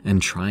chest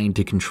and trying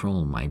to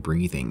control my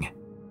breathing.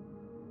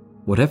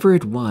 Whatever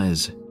it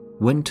was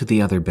went to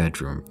the other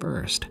bedroom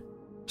first,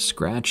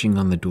 scratching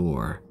on the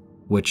door,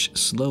 which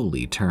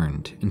slowly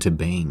turned into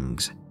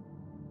bangs.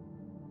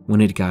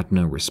 When it got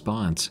no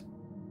response,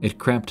 It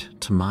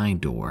crept to my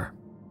door,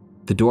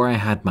 the door I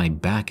had my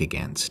back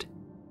against.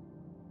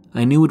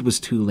 I knew it was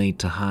too late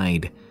to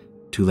hide,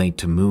 too late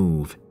to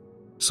move,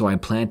 so I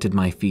planted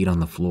my feet on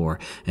the floor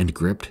and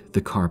gripped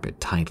the carpet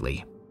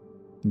tightly,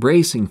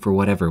 bracing for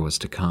whatever was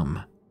to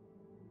come.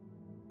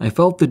 I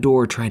felt the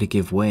door try to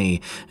give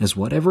way as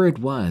whatever it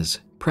was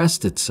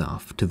pressed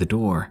itself to the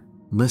door,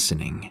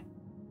 listening.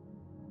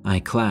 I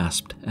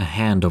clasped a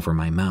hand over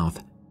my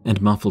mouth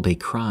and muffled a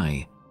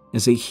cry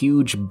as a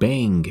huge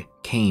bang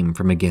came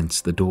from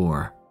against the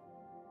door.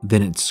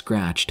 Then it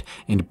scratched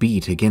and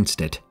beat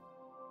against it.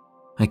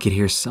 I could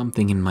hear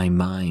something in my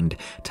mind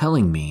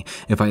telling me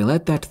if I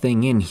let that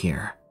thing in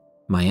here,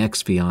 my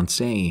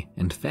ex-fiancé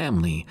and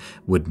family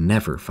would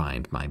never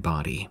find my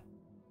body.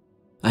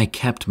 I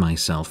kept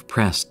myself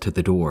pressed to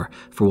the door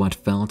for what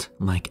felt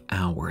like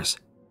hours.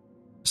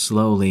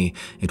 Slowly,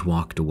 it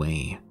walked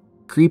away,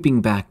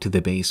 creeping back to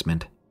the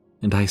basement,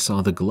 and I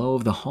saw the glow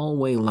of the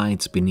hallway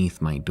lights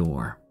beneath my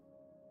door.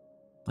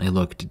 I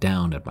looked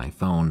down at my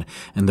phone,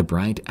 and the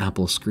bright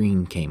Apple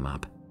screen came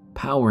up,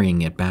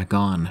 powering it back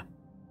on.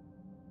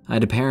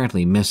 I'd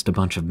apparently missed a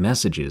bunch of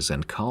messages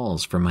and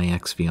calls from my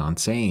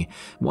ex-fiancé,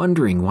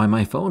 wondering why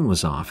my phone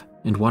was off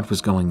and what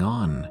was going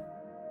on.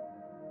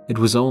 It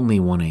was only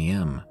 1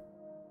 a.m.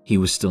 He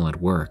was still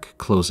at work,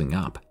 closing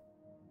up.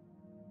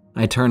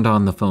 I turned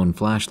on the phone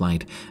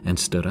flashlight and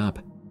stood up,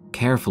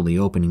 carefully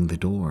opening the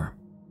door.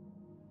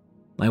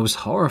 I was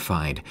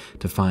horrified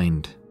to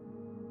find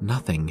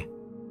nothing.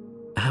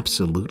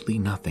 Absolutely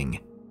nothing.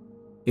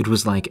 It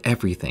was like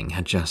everything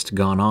had just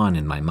gone on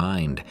in my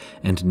mind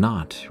and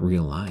not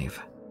real life.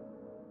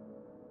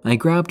 I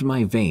grabbed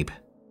my vape,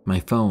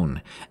 my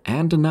phone,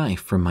 and a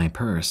knife from my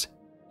purse,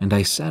 and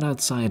I sat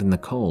outside in the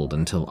cold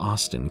until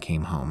Austin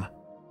came home.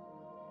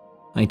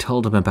 I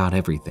told him about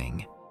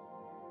everything,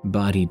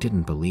 but he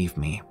didn't believe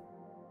me.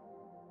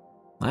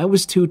 I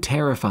was too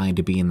terrified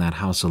to be in that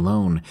house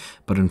alone,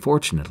 but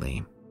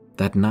unfortunately,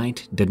 that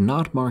night did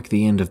not mark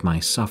the end of my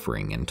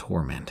suffering and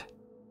torment.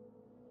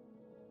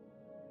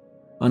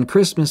 On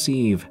Christmas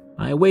Eve,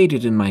 I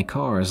waited in my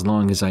car as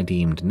long as I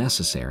deemed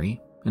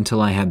necessary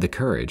until I had the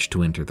courage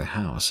to enter the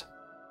house.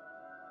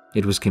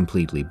 It was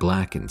completely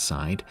black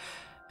inside,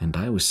 and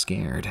I was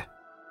scared.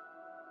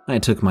 I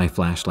took my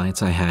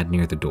flashlights I had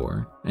near the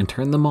door and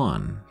turned them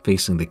on,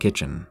 facing the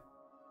kitchen.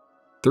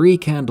 3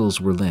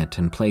 candles were lit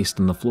and placed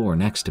on the floor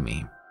next to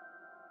me.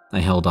 I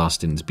held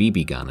Austin's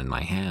BB gun in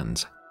my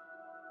hands.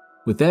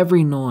 With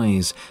every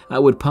noise, I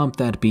would pump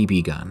that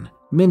BB gun,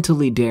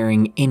 mentally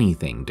daring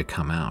anything to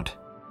come out.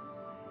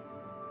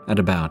 At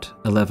about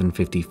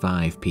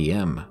 11:55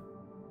 p.m.,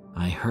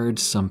 I heard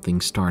something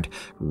start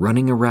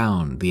running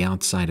around the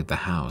outside of the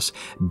house,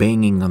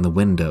 banging on the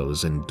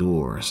windows and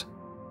doors.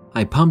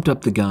 I pumped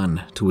up the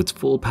gun to its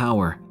full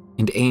power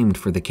and aimed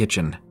for the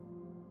kitchen.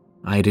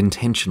 I had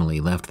intentionally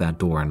left that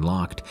door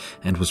unlocked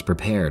and was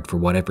prepared for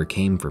whatever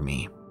came for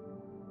me.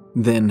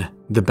 Then,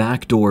 the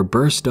back door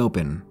burst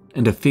open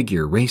and a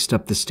figure raced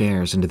up the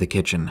stairs into the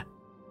kitchen.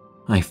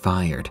 I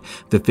fired.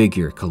 The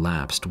figure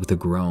collapsed with a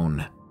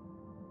groan.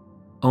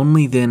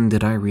 Only then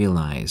did I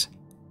realize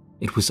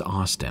it was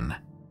Austin.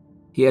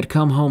 He had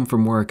come home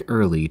from work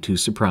early to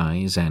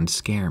surprise and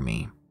scare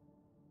me.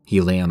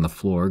 He lay on the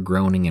floor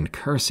groaning and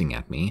cursing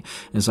at me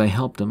as I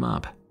helped him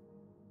up.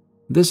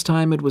 This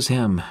time it was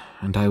him,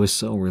 and I was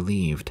so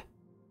relieved.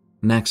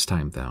 Next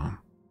time, though,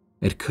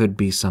 it could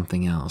be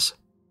something else,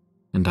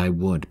 and I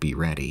would be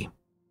ready.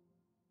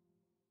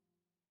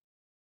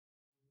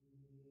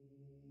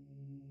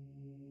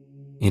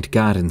 It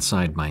got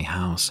inside my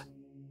house.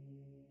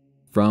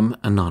 From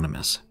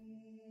Anonymous.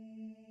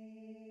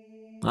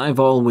 I've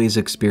always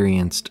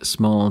experienced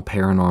small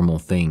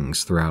paranormal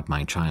things throughout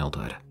my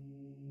childhood.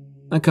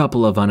 A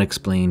couple of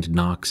unexplained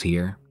knocks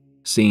here,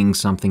 seeing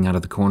something out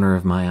of the corner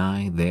of my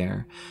eye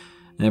there,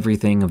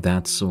 everything of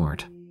that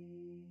sort.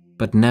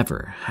 But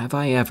never have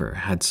I ever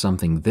had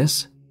something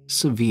this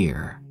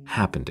severe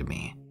happen to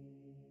me.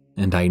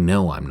 And I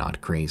know I'm not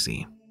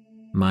crazy.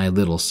 My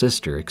little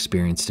sister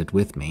experienced it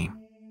with me.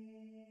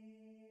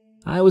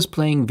 I was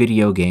playing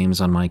video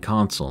games on my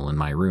console in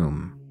my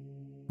room.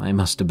 I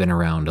must have been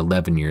around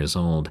 11 years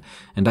old,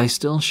 and I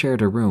still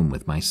shared a room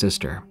with my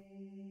sister.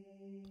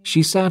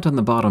 She sat on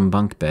the bottom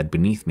bunk bed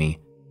beneath me,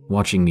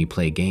 watching me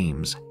play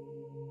games.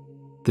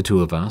 The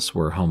two of us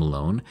were home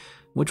alone,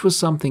 which was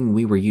something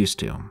we were used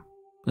to,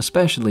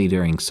 especially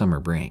during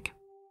summer break.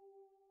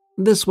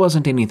 This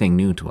wasn't anything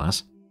new to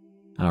us.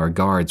 Our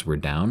guards were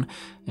down,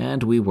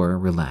 and we were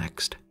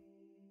relaxed.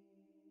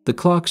 The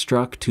clock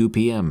struck 2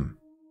 p.m.,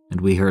 and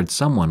we heard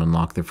someone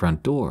unlock the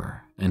front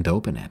door and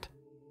open it.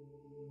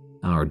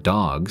 Our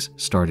dogs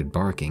started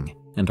barking,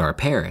 and our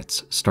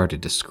parrots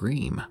started to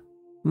scream,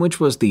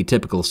 which was the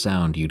typical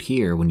sound you'd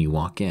hear when you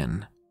walk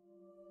in.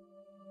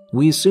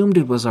 We assumed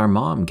it was our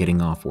mom getting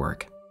off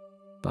work,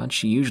 but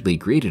she usually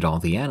greeted all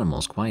the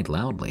animals quite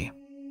loudly.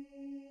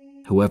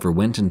 Whoever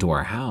went into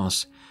our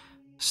house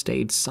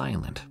stayed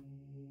silent,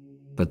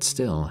 but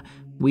still,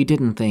 we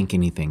didn't think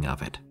anything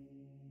of it.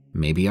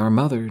 Maybe our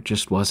mother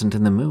just wasn't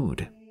in the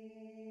mood.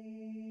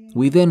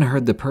 We then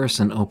heard the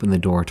person open the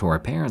door to our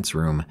parents'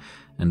 room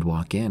and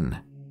walk in.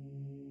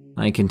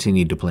 I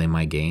continued to play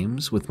my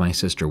games with my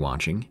sister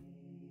watching.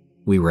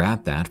 We were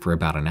at that for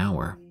about an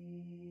hour.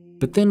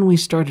 But then we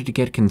started to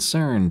get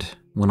concerned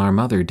when our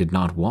mother did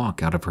not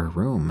walk out of her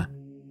room.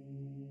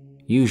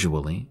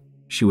 Usually,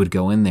 she would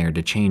go in there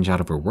to change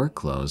out of her work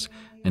clothes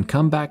and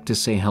come back to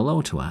say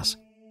hello to us.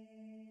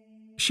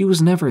 She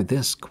was never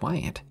this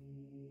quiet.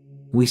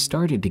 We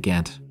started to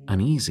get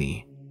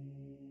uneasy.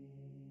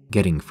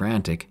 Getting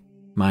frantic,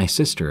 my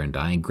sister and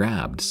I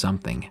grabbed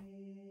something.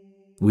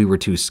 We were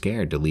too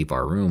scared to leave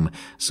our room,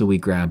 so we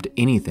grabbed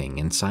anything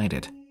inside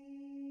it.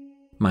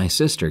 My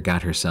sister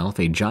got herself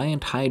a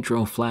giant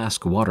hydro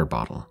flask water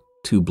bottle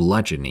to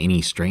bludgeon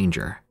any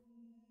stranger,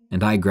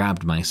 and I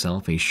grabbed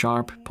myself a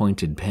sharp,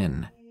 pointed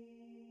pin.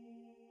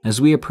 As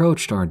we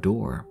approached our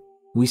door,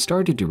 we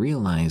started to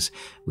realize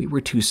we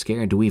were too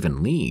scared to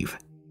even leave.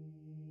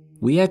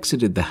 We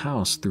exited the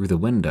house through the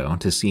window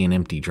to see an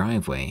empty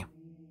driveway,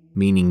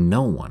 meaning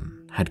no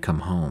one had come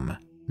home,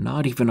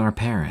 not even our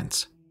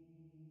parents.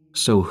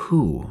 So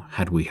who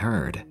had we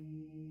heard?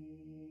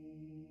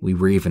 We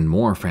were even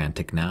more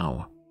frantic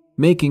now,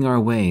 making our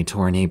way to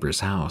our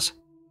neighbor's house.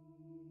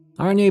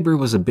 Our neighbor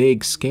was a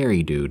big,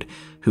 scary dude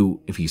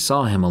who, if you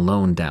saw him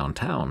alone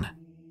downtown,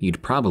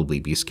 you'd probably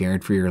be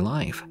scared for your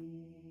life.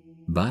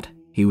 But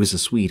he was a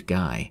sweet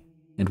guy,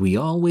 and we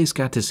always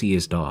got to see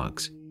his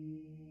dogs.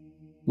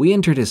 We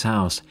entered his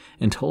house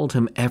and told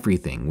him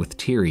everything with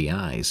teary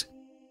eyes.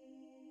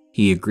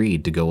 He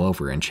agreed to go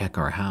over and check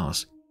our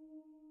house.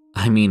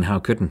 I mean, how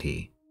couldn't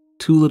he?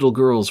 2 little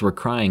girls were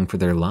crying for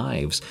their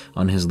lives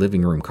on his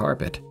living room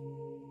carpet.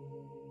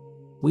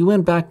 We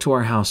went back to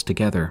our house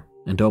together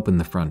and opened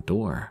the front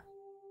door,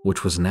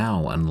 which was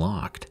now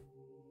unlocked.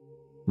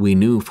 We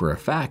knew for a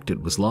fact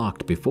it was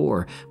locked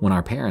before when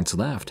our parents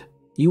left.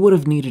 You would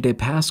have needed a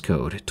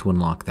passcode to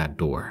unlock that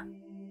door,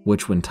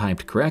 which when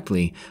typed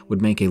correctly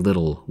would make a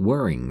little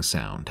whirring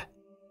sound.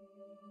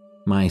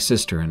 My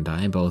sister and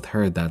I both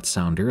heard that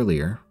sound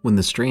earlier when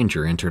the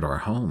stranger entered our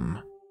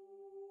home.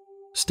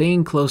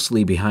 Staying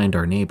closely behind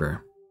our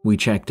neighbor, we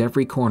checked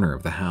every corner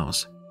of the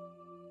house.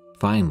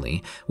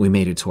 Finally, we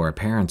made it to our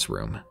parents'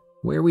 room,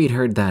 where we'd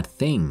heard that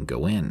thing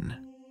go in.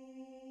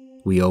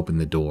 We opened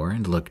the door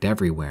and looked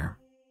everywhere.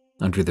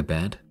 Under the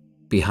bed,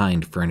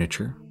 behind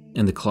furniture,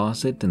 in the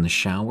closet, in the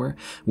shower,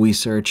 we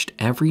searched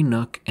every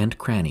nook and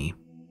cranny,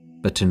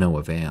 but to no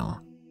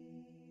avail.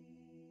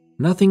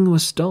 Nothing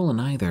was stolen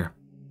either.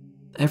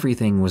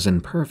 Everything was in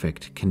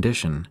perfect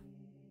condition.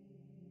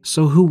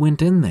 So who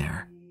went in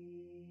there?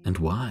 And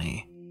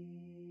why?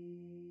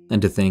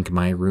 And to think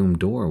my room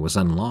door was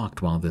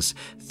unlocked while this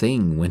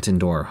thing went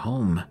into our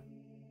home.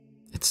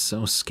 It's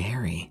so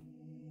scary.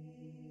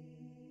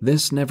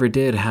 This never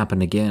did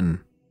happen again.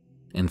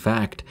 In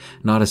fact,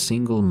 not a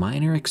single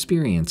minor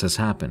experience has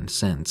happened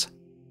since.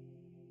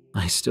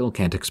 I still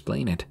can't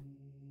explain it.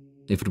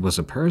 If it was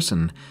a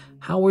person,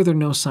 how were there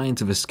no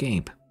signs of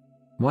escape?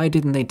 Why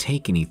didn't they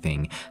take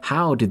anything?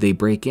 How did they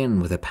break in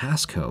with a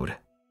passcode?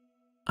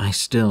 I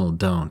still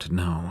don't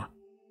know.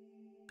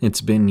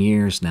 It's been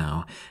years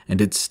now, and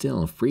it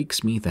still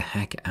freaks me the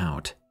heck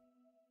out.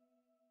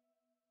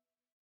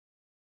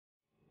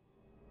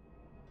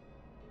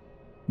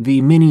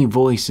 The many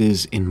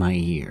voices in my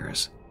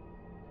ears.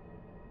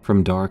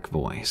 From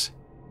Darkvoice.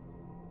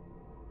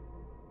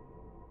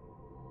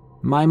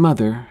 My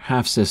mother,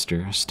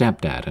 half-sister,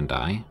 stepdad, and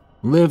I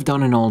lived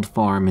on an old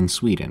farm in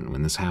Sweden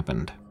when this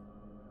happened.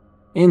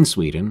 In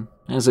Sweden,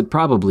 as it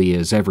probably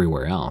is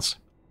everywhere else,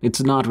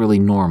 it's not really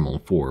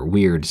normal for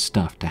weird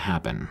stuff to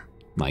happen,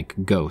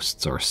 like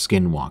ghosts or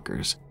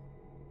skinwalkers.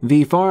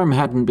 The farm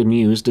hadn't been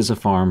used as a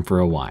farm for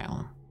a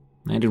while,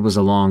 and it was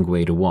a long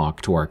way to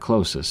walk to our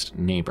closest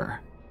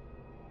neighbor.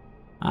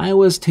 I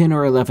was 10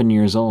 or 11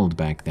 years old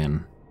back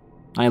then.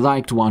 I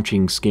liked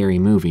watching scary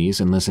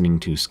movies and listening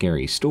to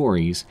scary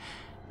stories,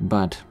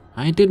 but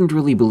I didn't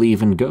really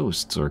believe in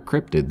ghosts or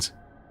cryptids.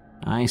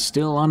 I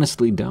still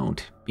honestly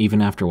don't,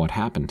 even after what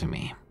happened to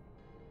me.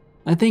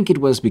 I think it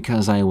was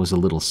because I was a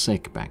little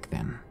sick back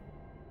then,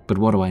 but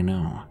what do I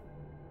know?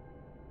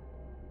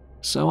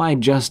 So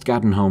I'd just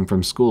gotten home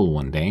from school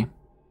one day.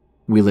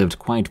 We lived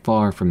quite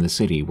far from the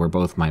city where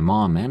both my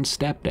mom and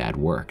stepdad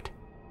worked,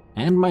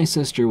 and my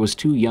sister was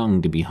too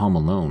young to be home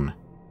alone.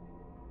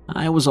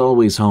 I was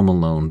always home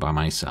alone by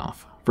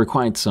myself for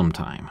quite some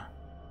time,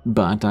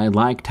 but I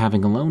liked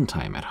having alone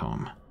time at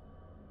home.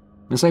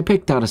 As I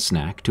picked out a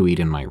snack to eat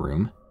in my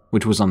room,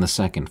 which was on the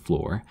 2nd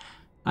floor,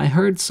 I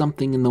heard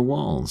something in the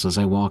walls as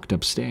I walked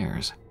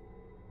upstairs.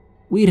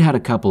 We'd had a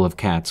couple of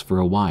cats for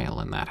a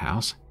while in that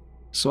house,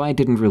 so I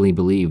didn't really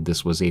believe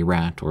this was a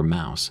rat or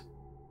mouse.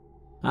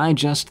 I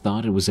just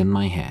thought it was in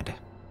my head,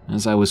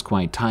 as I was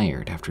quite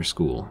tired after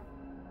school.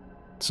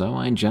 So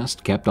I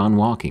just kept on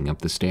walking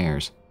up the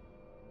stairs.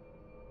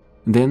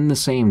 Then the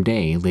same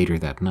day, later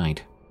that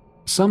night,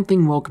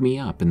 something woke me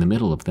up in the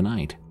middle of the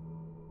night.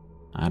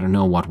 I don't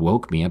know what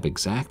woke me up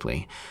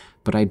exactly,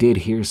 but I did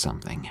hear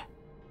something.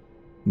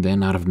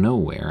 Then out of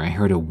nowhere, I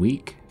heard a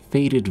weak,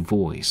 faded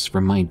voice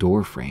from my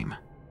doorframe.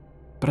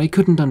 but I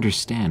couldn't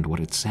understand what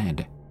it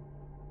said.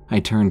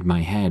 I turned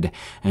my head,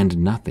 and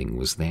nothing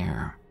was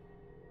there.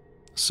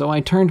 So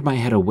I turned my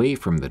head away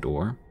from the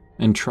door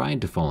and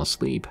tried to fall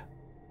asleep.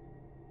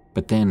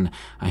 But then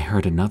I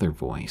heard another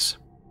voice,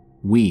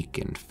 weak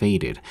and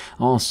faded,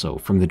 also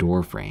from the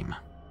doorframe,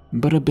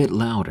 but a bit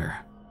louder.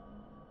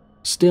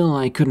 Still,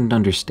 I couldn't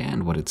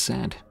understand what it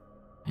said,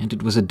 and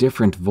it was a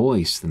different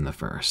voice than the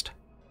first.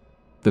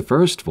 The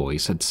first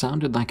voice had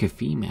sounded like a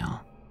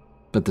female,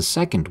 but the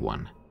second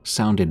one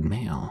sounded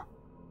male.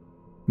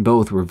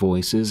 Both were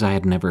voices I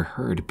had never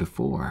heard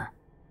before.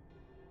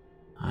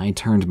 I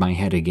turned my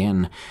head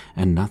again,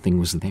 and nothing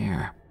was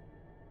there.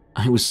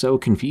 I was so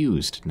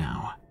confused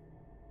now,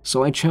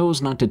 so I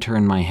chose not to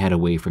turn my head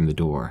away from the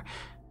door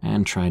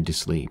and tried to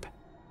sleep.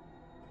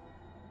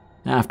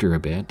 After a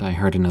bit, I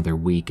heard another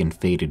weak and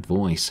faded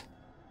voice.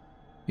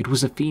 It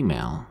was a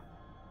female,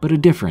 but a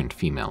different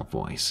female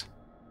voice.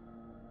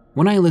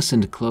 When I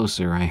listened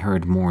closer, I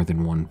heard more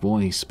than one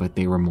voice, but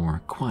they were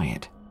more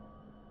quiet.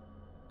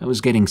 I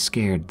was getting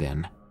scared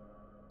then.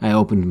 I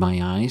opened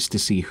my eyes to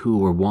see who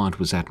or what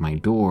was at my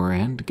door,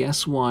 and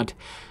guess what?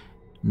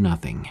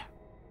 Nothing.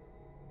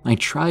 I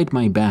tried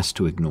my best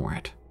to ignore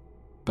it,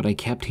 but I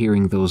kept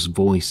hearing those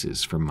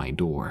voices from my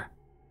door,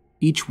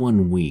 each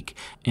one weak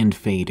and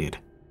faded,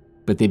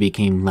 but they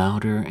became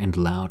louder and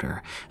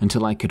louder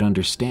until I could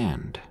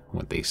understand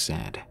what they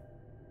said.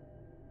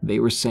 They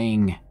were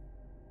saying,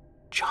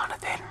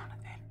 "Jonathan,"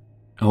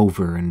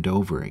 over and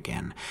over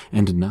again,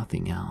 and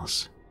nothing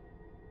else.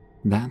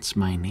 That's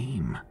my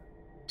name.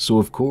 So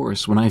of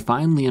course, when I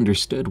finally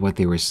understood what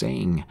they were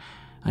saying,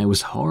 I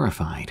was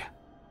horrified.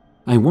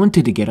 I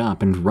wanted to get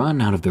up and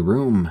run out of the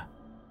room,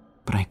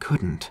 but I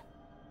couldn't.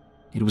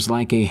 It was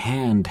like a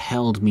hand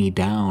held me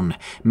down,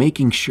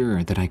 making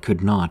sure that I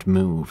could not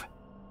move.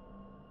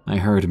 I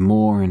heard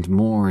more and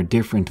more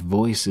different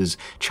voices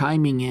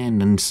chiming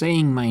in and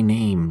saying my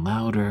name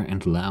louder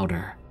and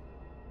louder.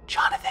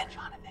 "Jonathan,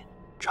 Jonathan,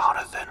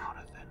 Jonathan,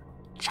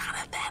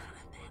 Jonathan,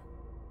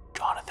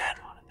 Jonathan."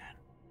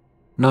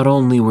 Not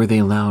only were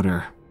they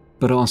louder,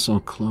 but also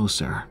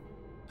closer.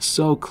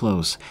 So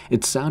close,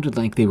 it sounded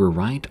like they were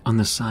right on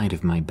the side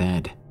of my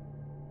bed.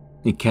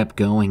 It kept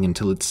going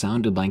until it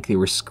sounded like they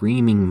were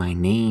screaming my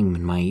name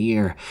in my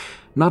ear,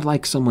 not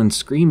like someone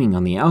screaming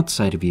on the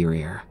outside of your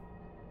ear.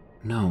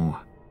 No,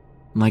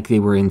 like they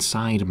were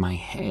inside my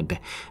head,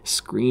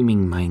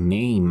 screaming my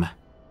name.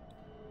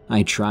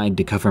 I tried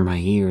to cover my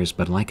ears,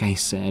 but like I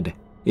said,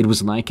 it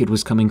was like it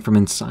was coming from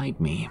inside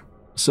me,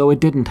 so it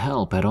didn't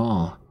help at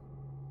all.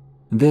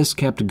 This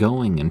kept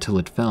going until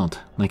it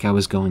felt like I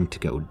was going to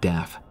go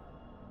deaf.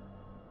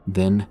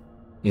 Then,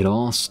 it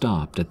all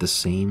stopped at the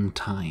same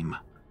time.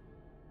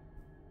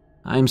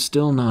 I'm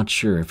still not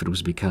sure if it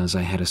was because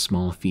I had a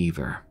small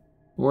fever,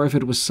 or if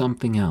it was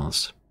something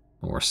else,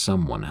 or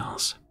someone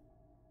else.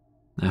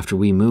 After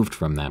we moved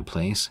from that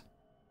place,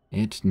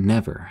 it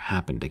never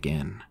happened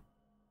again.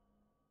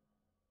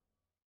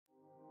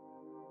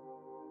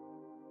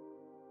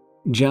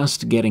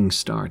 Just getting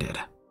started.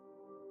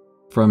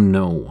 From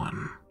no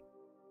one.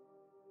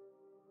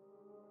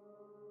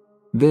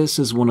 This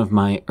is one of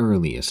my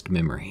earliest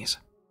memories.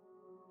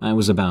 I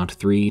was about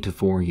 3 to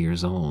 4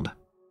 years old.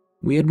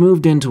 We had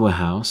moved into a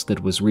house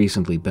that was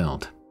recently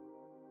built.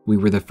 We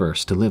were the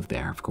first to live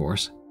there, of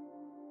course.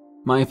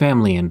 My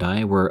family and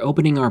I were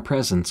opening our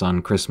presents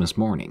on Christmas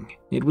morning.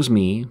 It was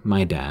me,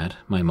 my dad,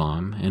 my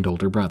mom, and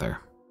older brother.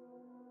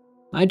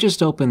 I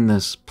just opened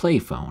this play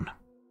phone.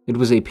 It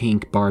was a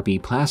pink Barbie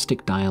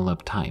plastic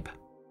dial-up type.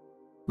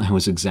 I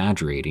was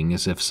exaggerating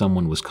as if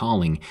someone was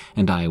calling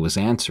and I was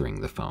answering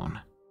the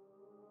phone.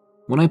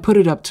 When I put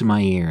it up to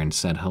my ear and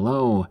said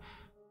hello,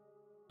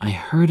 I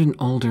heard an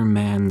older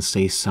man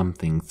say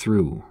something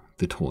through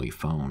the toy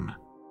phone.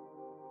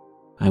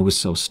 I was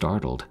so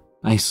startled,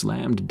 I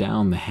slammed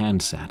down the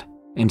handset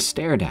and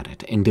stared at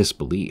it in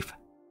disbelief.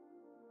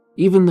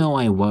 Even though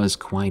I was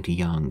quite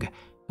young,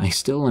 I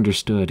still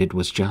understood it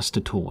was just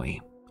a toy,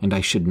 and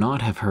I should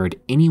not have heard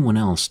anyone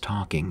else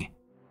talking.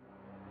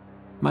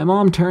 My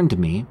mom turned to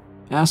me,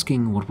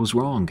 asking what was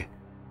wrong.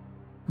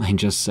 I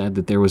just said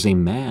that there was a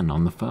man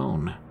on the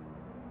phone.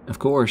 Of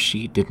course,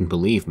 she didn't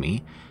believe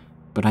me,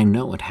 but I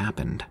know it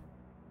happened.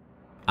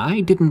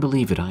 I didn't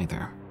believe it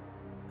either.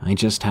 I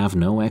just have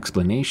no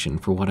explanation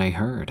for what I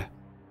heard.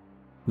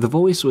 The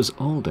voice was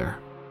older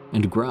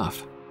and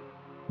gruff.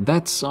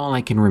 That's all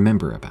I can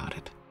remember about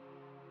it.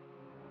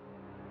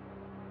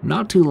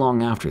 Not too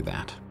long after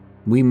that,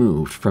 we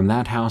moved from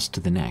that house to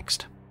the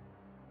next.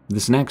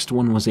 This next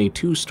one was a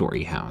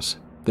 2-story house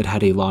that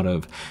had a lot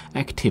of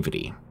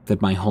activity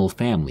that my whole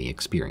family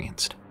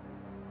experienced.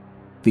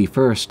 The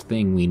first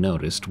thing we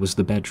noticed was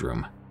the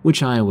bedroom,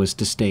 which I was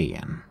to stay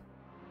in.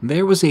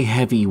 There was a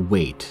heavy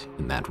weight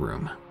in that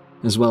room,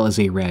 as well as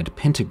a red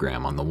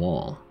pentagram on the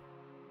wall.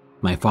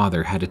 My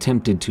father had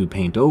attempted to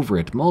paint over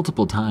it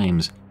multiple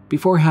times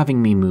before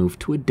having me move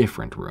to a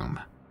different room,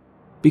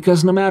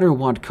 because no matter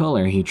what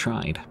color he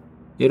tried,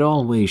 it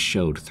always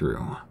showed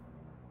through.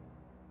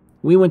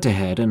 We went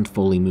ahead and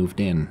fully moved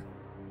in.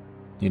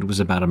 It was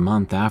about a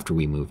month after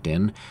we moved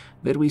in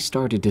that we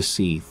started to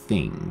see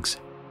things.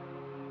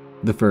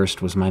 The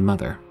first was my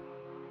mother.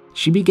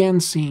 She began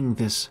seeing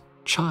this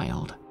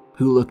child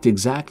who looked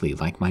exactly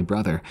like my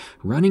brother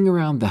running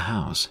around the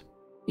house,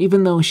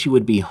 even though she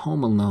would be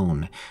home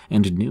alone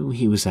and knew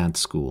he was at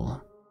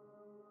school.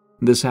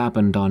 This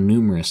happened on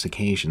numerous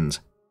occasions,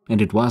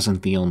 and it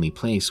wasn't the only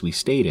place we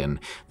stayed in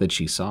that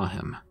she saw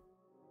him.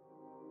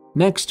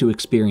 Next to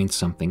experience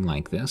something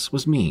like this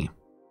was me.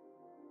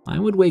 I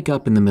would wake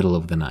up in the middle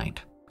of the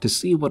night to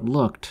see what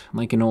looked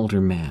like an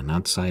older man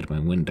outside my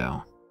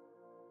window.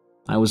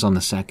 I was on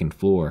the second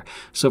floor,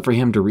 so for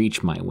him to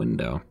reach my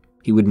window,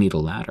 he would need a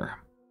ladder.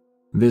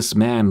 This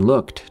man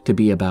looked to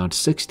be about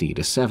 60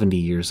 to 70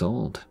 years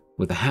old,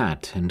 with a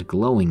hat and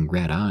glowing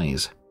red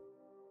eyes.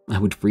 I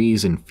would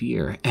freeze in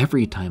fear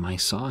every time I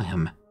saw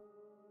him.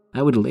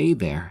 I would lay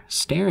there,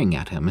 staring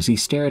at him as he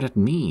stared at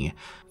me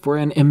for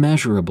an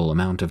immeasurable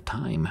amount of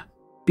time,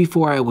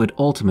 before I would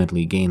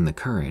ultimately gain the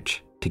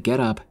courage to get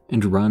up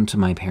and run to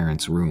my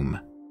parents' room.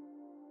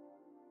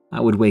 I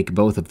would wake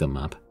both of them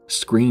up,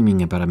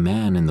 screaming about a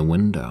man in the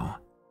window.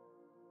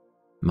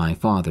 My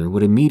father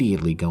would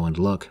immediately go and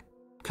look,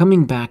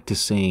 coming back to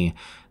say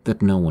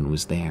that no one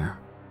was there.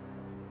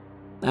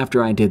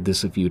 After I did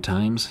this a few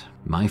times,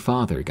 my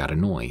father got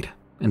annoyed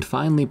and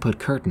finally put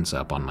curtains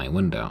up on my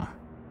window.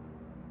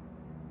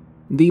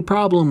 The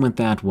problem with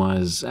that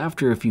was,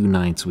 after a few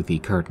nights with the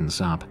curtains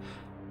up,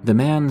 the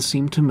man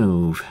seemed to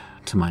move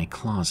to my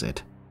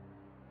closet.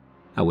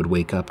 I would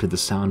wake up to the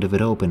sound of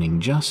it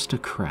opening just a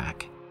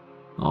crack.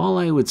 All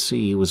I would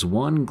see was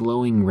one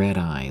glowing red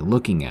eye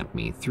looking at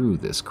me through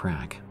this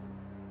crack.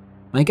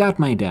 I got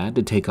my dad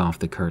to take off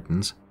the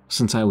curtains,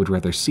 since I would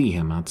rather see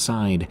him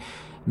outside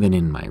than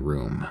in my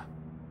room.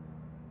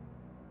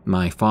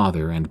 My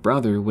father and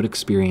brother would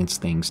experience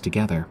things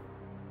together.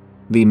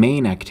 The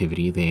main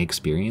activity they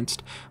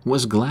experienced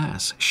was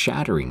glass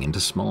shattering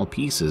into small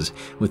pieces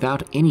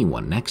without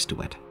anyone next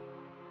to it.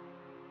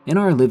 In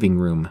our living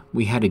room,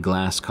 we had a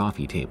glass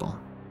coffee table.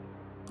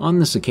 On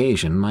this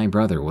occasion, my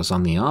brother was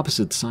on the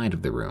opposite side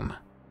of the room,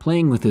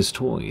 playing with his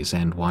toys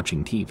and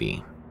watching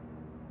TV.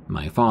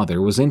 My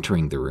father was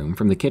entering the room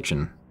from the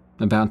kitchen,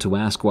 about to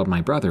ask what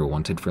my brother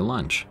wanted for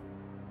lunch.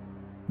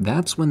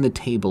 That's when the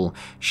table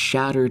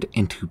shattered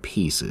into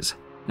pieces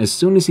as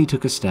soon as he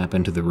took a step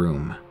into the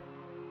room.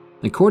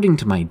 According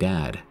to my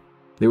dad,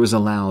 there was a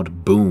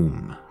loud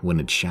boom when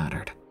it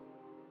shattered.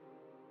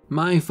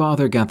 My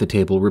father got the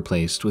table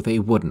replaced with a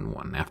wooden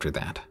one after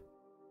that.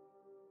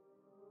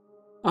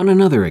 On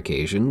another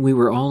occasion, we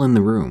were all in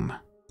the room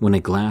when a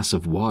glass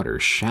of water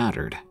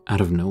shattered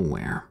out of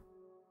nowhere.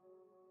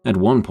 At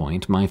one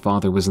point, my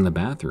father was in the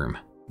bathroom,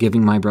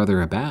 giving my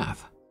brother a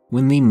bath,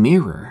 when the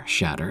mirror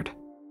shattered.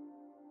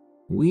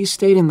 We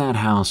stayed in that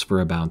house for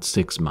about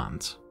 6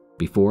 months,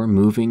 before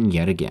moving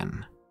yet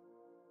again.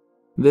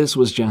 This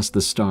was just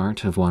the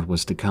start of what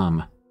was to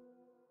come.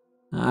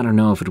 I don't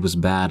know if it was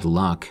bad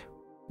luck,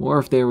 or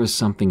if there was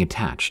something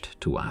attached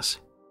to us,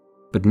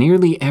 but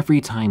nearly every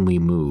time we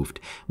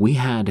moved, we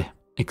had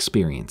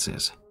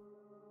experiences.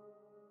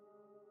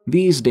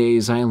 These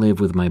days, I live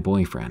with my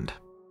boyfriend,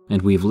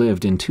 and we've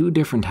lived in 2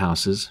 different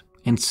houses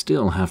and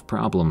still have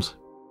problems.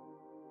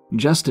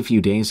 Just a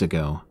few days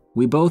ago,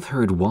 we both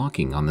heard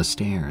walking on the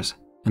stairs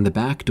and the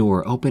back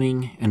door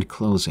opening and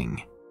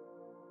closing.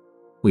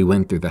 We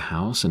went through the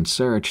house and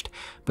searched,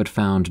 but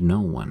found no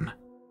one.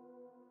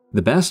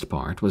 The best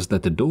part was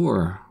that the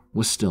door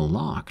was still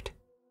locked.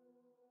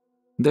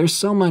 There's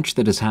so much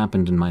that has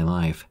happened in my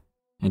life,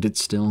 and it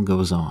still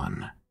goes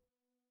on,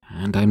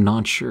 and I'm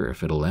not sure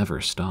if it'll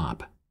ever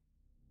stop.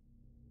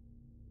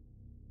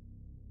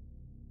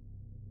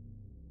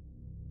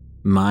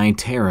 My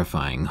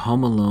terrifying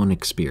Home Alone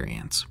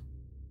experience.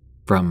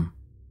 From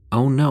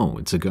Oh No,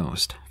 It's a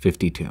Ghost,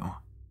 52.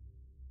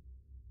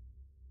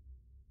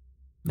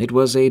 It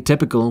was a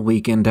typical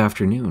weekend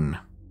afternoon.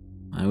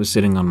 I was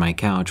sitting on my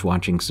couch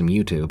watching some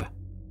YouTube.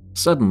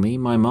 Suddenly,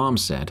 my mom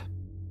said,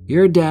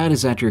 "Your dad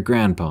is at your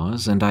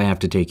grandpa's and I have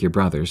to take your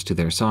brothers to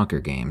their soccer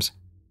games.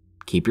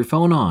 Keep your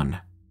phone on.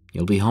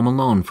 You'll be home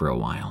alone for a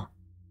while."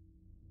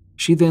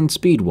 She then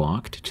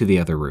speed-walked to the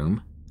other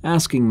room,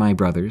 asking my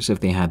brothers if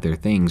they had their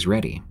things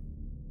ready.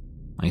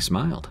 I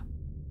smiled.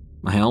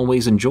 I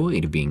always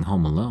enjoyed being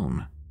home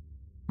alone.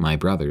 My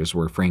brothers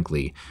were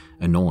frankly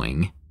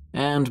annoying,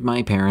 and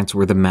my parents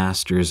were the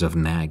masters of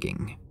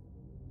nagging.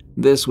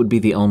 This would be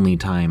the only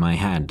time I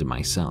had to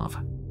myself,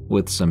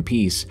 with some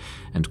peace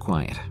and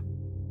quiet.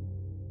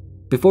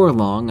 Before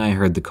long, I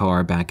heard the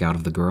car back out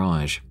of the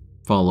garage,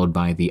 followed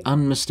by the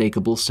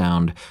unmistakable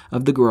sound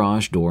of the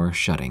garage door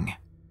shutting.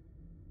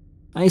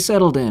 I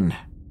settled in,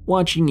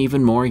 watching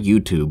even more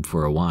YouTube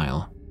for a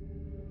while.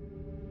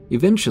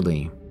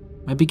 Eventually,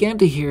 I began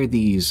to hear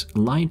these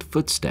light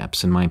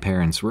footsteps in my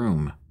parents'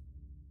 room.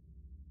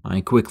 I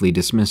quickly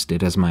dismissed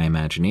it as my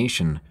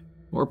imagination,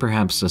 or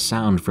perhaps a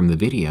sound from the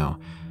video,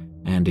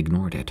 and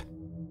ignored it.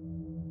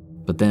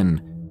 But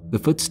then, the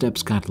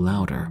footsteps got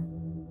louder.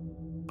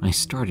 I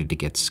started to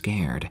get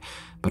scared,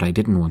 but I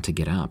didn't want to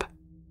get up.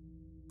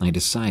 I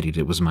decided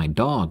it was my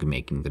dog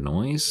making the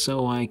noise,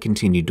 so I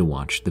continued to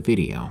watch the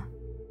video.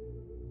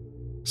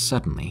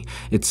 Suddenly,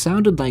 it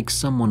sounded like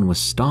someone was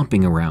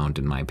stomping around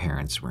in my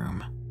parents'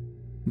 room.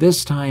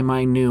 This time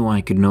I knew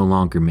I could no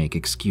longer make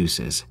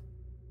excuses.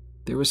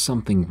 There was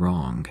something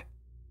wrong.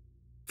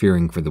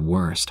 Fearing for the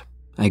worst,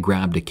 I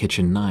grabbed a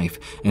kitchen knife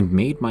and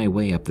made my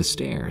way up the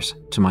stairs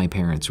to my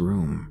parents'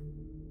 room.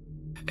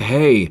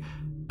 "Hey!"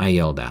 I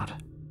yelled out,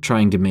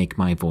 trying to make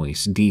my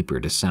voice deeper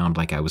to sound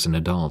like I was an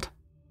adult.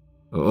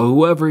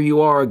 "Whoever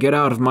you are, get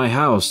out of my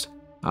house.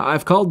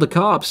 I've called the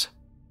cops.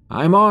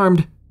 I'm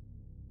armed."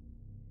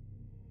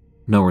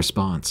 No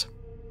response.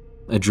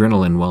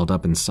 Adrenaline welled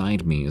up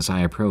inside me as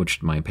I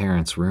approached my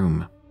parents'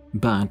 room,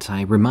 but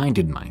I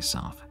reminded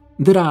myself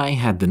that I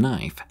had the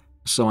knife,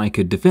 so I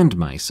could defend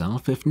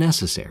myself if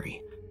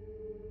necessary.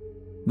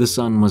 The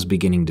sun was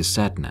beginning to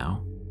set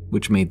now,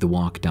 which made the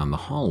walk down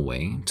the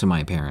hallway to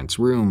my parents'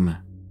 room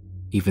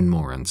even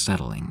more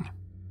unsettling.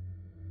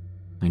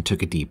 I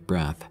took a deep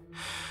breath,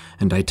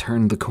 and I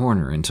turned the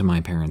corner into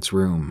my parents'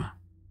 room.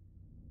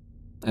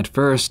 At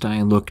first,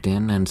 I looked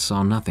in and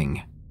saw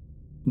nothing.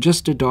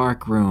 Just a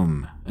dark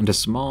room and a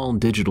small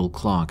digital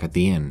clock at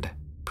the end,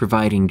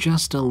 providing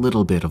just a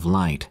little bit of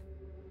light.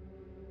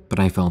 But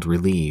I felt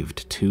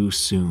relieved too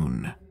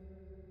soon.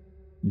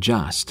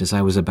 Just as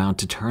I was about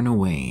to turn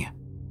away,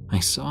 I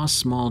saw a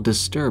small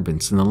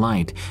disturbance in the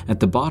light at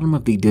the bottom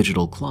of the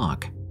digital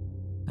clock,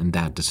 and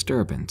that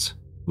disturbance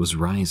was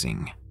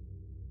rising.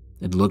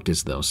 It looked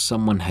as though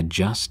someone had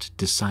just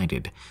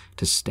decided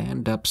to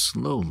stand up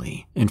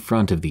slowly in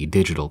front of the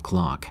digital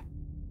clock.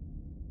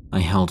 I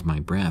held my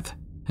breath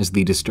as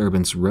the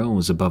disturbance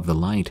rose above the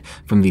light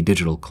from the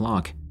digital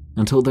clock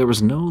until there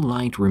was no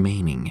light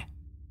remaining.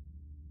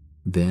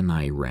 Then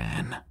I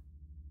ran.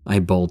 I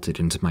bolted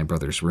into my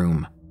brother's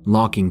room,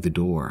 locking the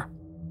door.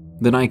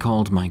 Then I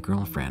called my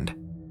girlfriend.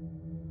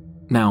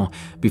 Now,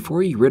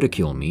 before you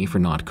ridicule me for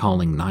not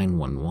calling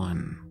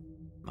 911,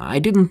 I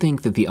didn't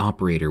think that the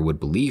operator would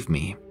believe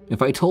me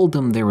if I told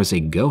them there was a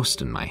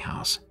ghost in my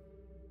house.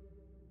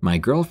 My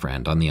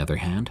girlfriend, on the other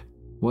hand,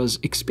 was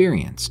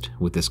experienced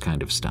with this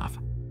kind of stuff.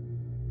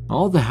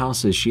 All the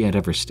houses she had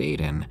ever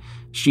stayed in,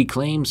 she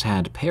claims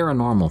had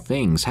paranormal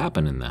things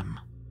happen in them.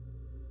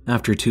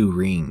 After 2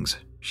 rings,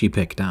 she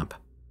picked up.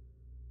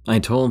 I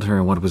told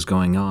her what was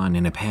going on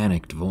in a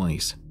panicked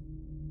voice.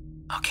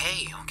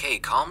 Okay,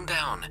 calm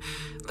down.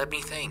 Let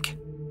me think."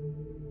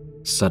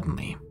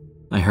 Suddenly,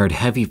 I heard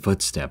heavy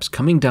footsteps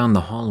coming down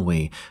the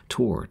hallway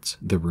towards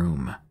the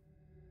room.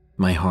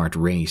 My heart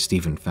raced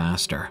even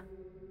faster.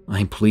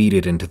 I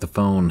pleaded into the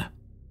phone.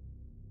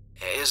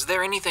 "Is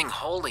there anything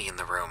holy in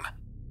the room?"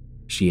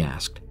 she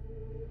asked.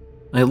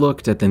 I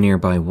looked at the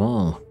nearby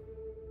wall.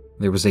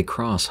 There was a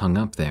cross hung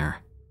up there.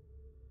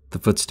 The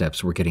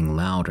footsteps were getting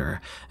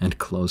louder and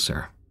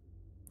closer.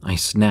 I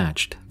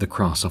snatched the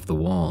cross off the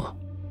wall.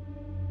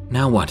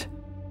 "Now what?"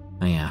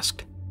 I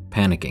asked,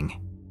 panicking.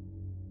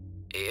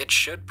 "It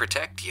should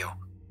protect you,"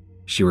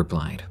 she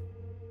replied.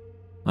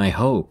 I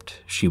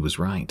hoped she was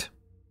right.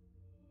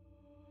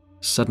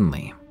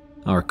 Suddenly,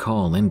 our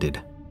call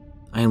ended.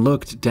 I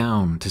looked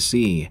down to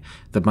see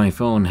that my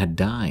phone had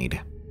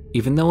died,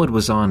 even though it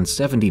was on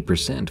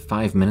 70%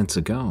 5 minutes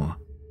ago.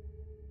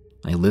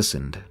 I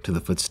listened to the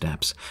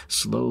footsteps,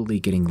 slowly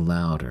getting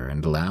louder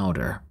and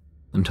louder,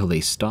 until they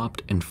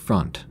stopped in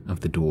front of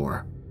the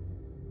door.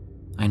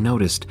 I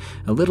noticed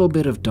a little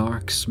bit of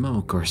dark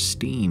smoke or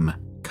steam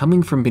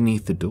coming from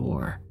beneath the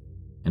door,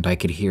 and I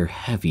could hear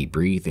heavy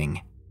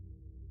breathing.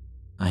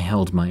 I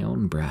held my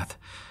own breath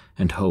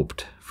and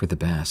hoped for the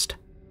best.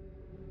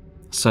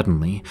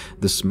 Suddenly,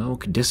 the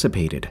smoke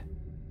dissipated.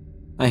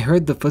 I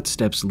heard the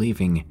footsteps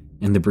leaving,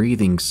 and the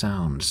breathing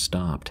sound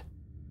stopped.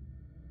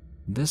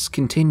 This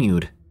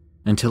continued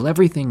until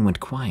everything went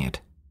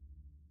quiet.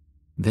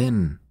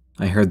 Then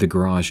I heard the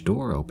garage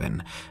door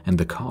open and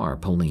the car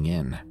pulling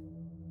in.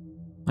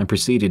 I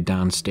proceeded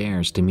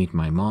downstairs to meet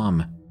my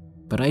mom,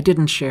 but I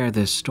didn't share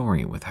this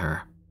story with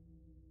her.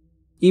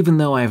 Even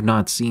though I have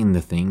not seen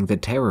the thing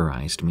that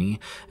terrorized me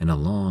in a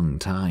long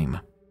time,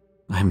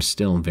 I'm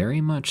still very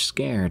much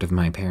scared of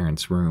my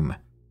parents' room,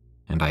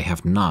 and I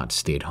have not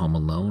stayed home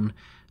alone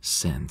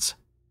since.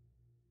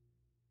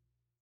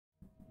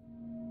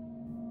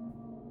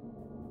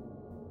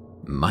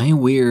 My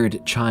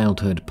Weird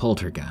Childhood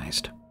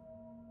Poltergeist,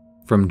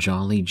 from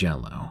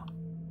JollyJello.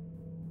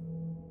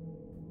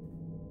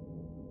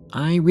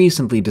 I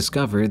recently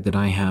discovered that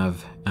I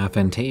have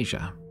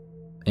aphantasia,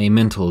 a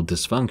mental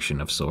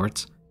dysfunction of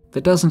sorts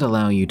that doesn't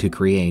allow you to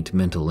create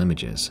mental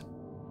images.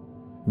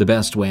 The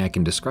best way I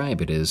can describe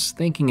it is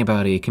thinking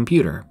about a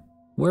computer,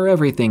 where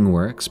everything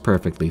works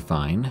perfectly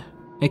fine,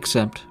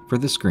 except for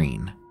the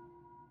screen.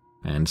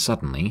 And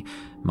suddenly,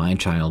 my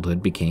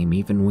childhood became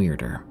even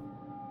weirder.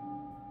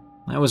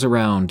 I was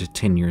around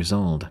 10 years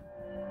old.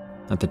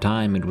 At the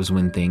time, it was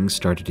when things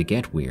started to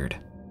get weird,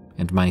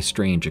 and my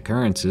strange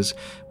occurrences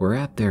were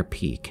at their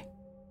peak.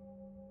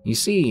 You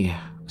see,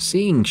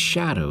 seeing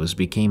shadows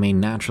became a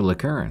natural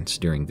occurrence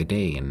during the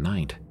day and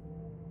night.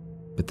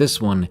 But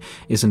this one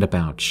isn't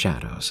about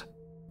shadows.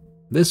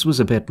 This was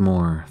a bit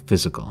more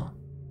physical.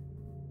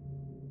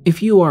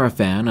 If you are a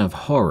fan of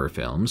horror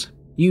films,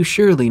 you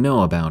surely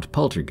know about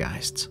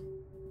poltergeists.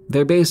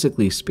 They're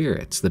basically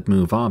spirits that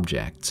move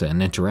objects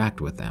and interact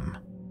with them.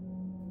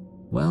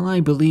 Well,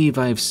 I believe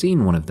I've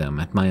seen one of them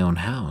at my own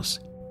house.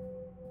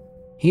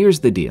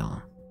 Here's the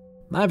deal.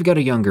 I've got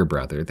a younger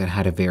brother that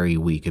had a very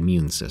weak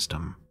immune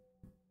system.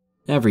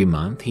 Every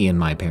month, he and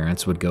my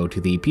parents would go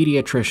to the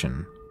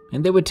pediatrician,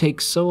 and they would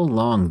take so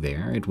long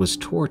there it was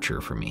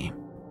torture for me.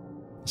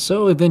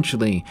 So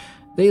eventually,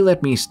 they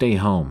let me stay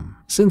home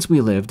since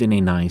we lived in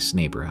a nice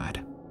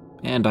neighborhood,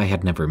 and I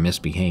had never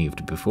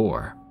misbehaved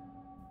before.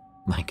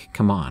 Like,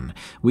 come on,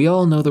 we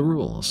all know the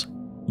rules.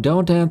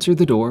 Don't answer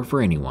the door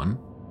for anyone,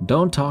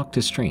 don't talk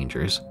to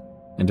strangers,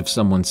 and if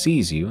someone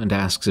sees you and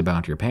asks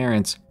about your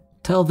parents,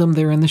 tell them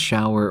they're in the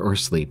shower or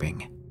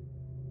sleeping.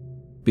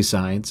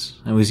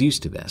 Besides, I was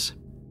used to this.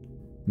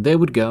 They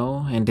would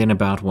go, and in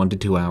about 1 to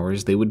 2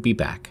 hours they would be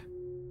back.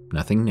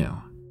 Nothing new.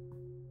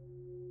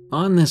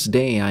 On this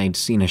day, I'd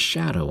seen a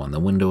shadow on the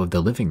window of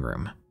the living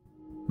room.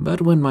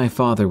 But when my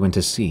father went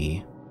to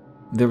see,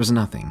 there was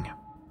nothing.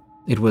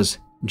 It was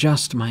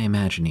just my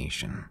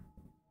imagination.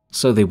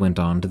 So they went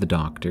on to the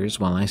doctors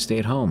while I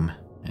stayed home,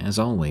 as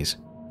always.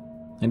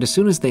 And as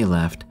soon as they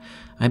left,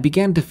 I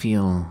began to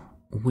feel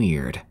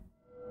weird,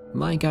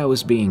 like I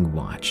was being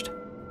watched.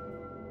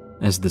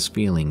 As this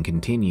feeling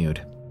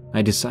continued,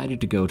 I decided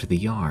to go to the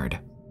yard.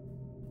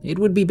 It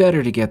would be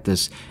better to get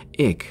this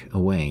ick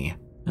away,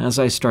 as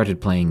I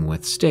started playing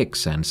with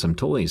sticks and some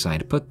toys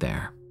I'd put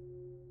there.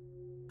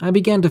 I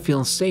began to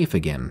feel safe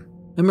again,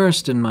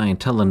 immersed in my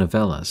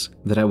telenovelas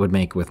that I would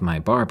make with my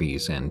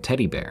Barbies and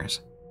teddy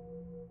bears.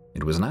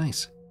 It was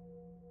nice,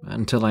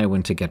 until I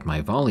went to get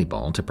my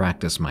volleyball to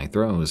practice my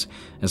throws,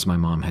 as my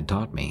mom had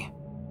taught me.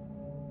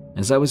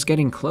 As I was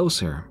getting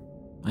closer,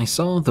 I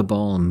saw the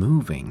ball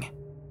moving,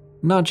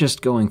 not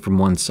just going from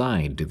one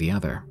side to the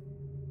other.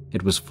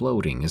 It was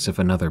floating as if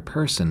another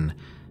person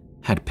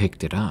had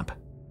picked it up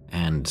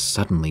and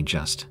suddenly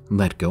just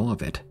let go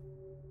of it.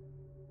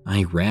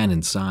 I ran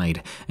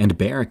inside and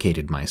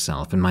barricaded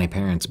myself in my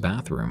parents'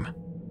 bathroom.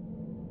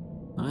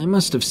 I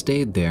must have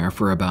stayed there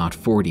for about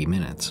 40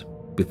 minutes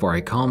before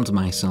I calmed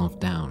myself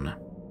down.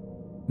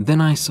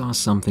 Then I saw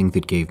something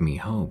that gave me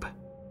hope.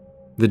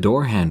 The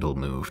door handle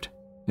moved,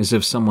 as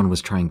if someone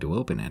was trying to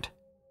open it.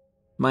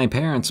 My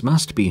parents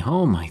must be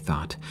home, I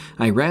thought.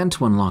 I ran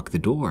to unlock the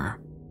door,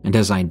 and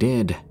as I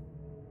did,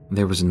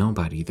 there was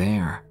nobody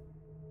there.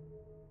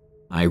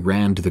 I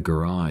ran to the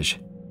garage.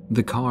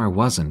 The car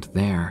wasn't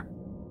there.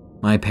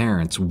 My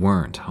parents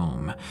weren't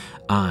home.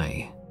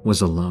 I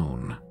was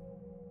alone.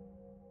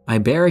 I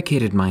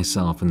barricaded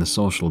myself in the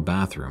social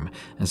bathroom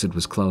as it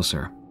was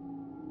closer.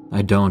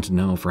 I don't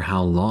know for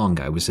how long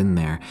I was in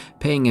there,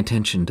 paying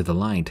attention to the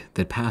light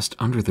that passed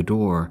under the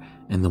door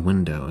and the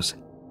windows.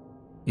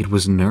 It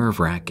was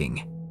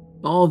nerve-wracking.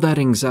 All that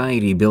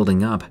anxiety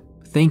building up,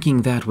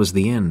 thinking that was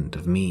the end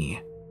of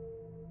me.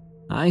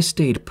 I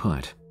stayed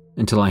put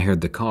until I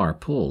heard the car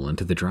pull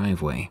into the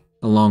driveway,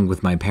 along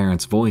with my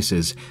parents'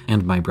 voices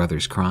and my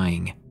brother's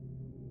crying.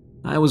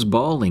 I was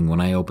bawling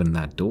when I opened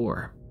that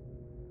door.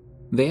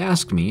 They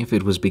asked me if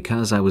it was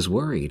because I was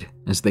worried,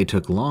 as they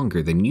took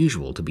longer than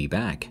usual to be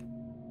back.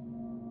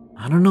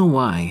 I don't know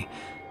why,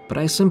 but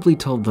I simply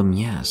told them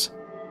yes.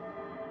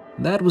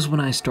 That was when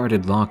I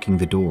started locking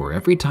the door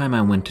every time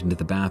I went into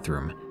the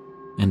bathroom,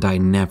 and I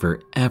never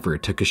ever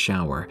took a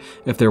shower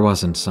if there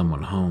wasn't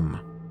someone home.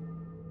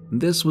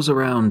 This was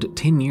around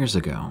 10 years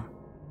ago,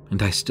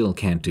 and I still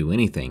can't do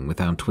anything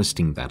without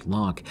twisting that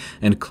lock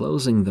and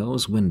closing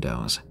those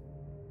windows.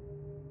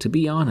 To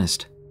be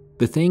honest,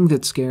 the thing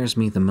that scares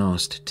me the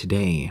most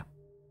today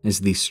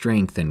is the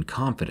strength and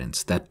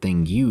confidence that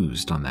thing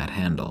used on that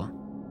handle.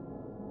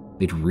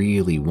 It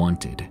really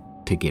wanted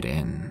to get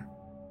in.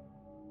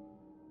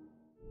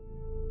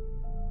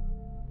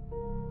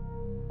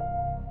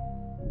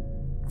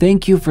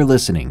 Thank you for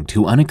listening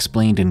to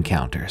Unexplained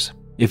Encounters.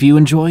 If you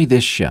enjoy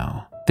this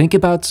show, think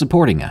about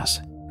supporting us.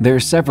 There are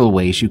several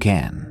ways you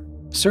can.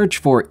 Search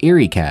for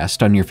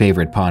EerieCast on your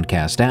favorite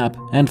podcast app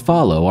and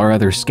follow our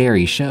other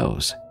scary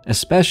shows,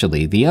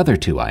 especially the other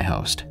two I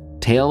host,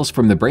 Tales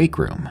from the Break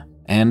Room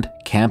and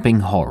Camping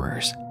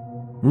Horrors.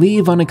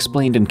 Leave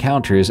Unexplained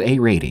Encounters a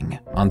rating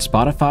on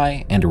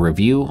Spotify and a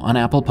review on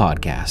Apple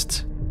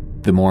Podcasts.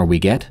 The more we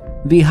get,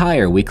 the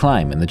higher we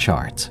climb in the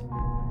charts.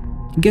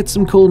 Get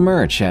some cool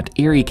merch at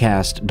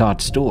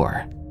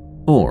EerieCast.store,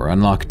 or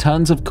unlock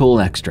tons of cool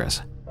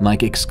extras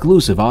like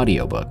exclusive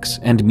audiobooks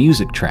and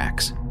music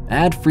tracks,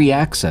 ad-free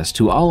access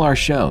to all our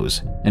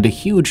shows, and a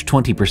huge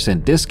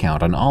 20%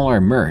 discount on all our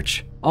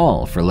merch,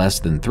 all for less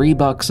than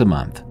 $3 a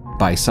month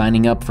by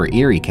signing up for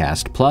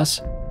EerieCast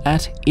Plus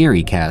at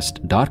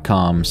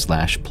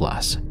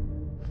EerieCast.com/plus.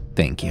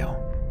 Thank you.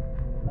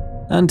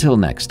 Until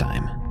next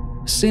time,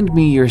 send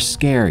me your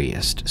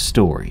scariest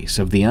stories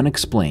of the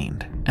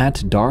unexplained at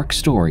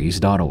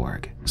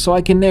darkstories.org so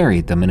I can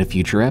narrate them in a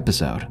future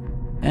episode.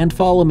 And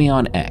follow me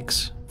on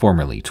X,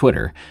 formerly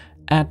Twitter,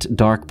 at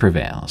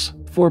Prevails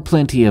for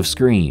plenty of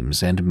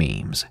screams and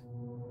memes.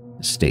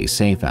 Stay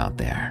safe out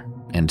there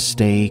and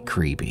stay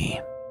creepy,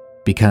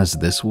 because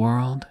this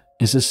world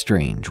is a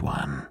strange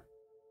one.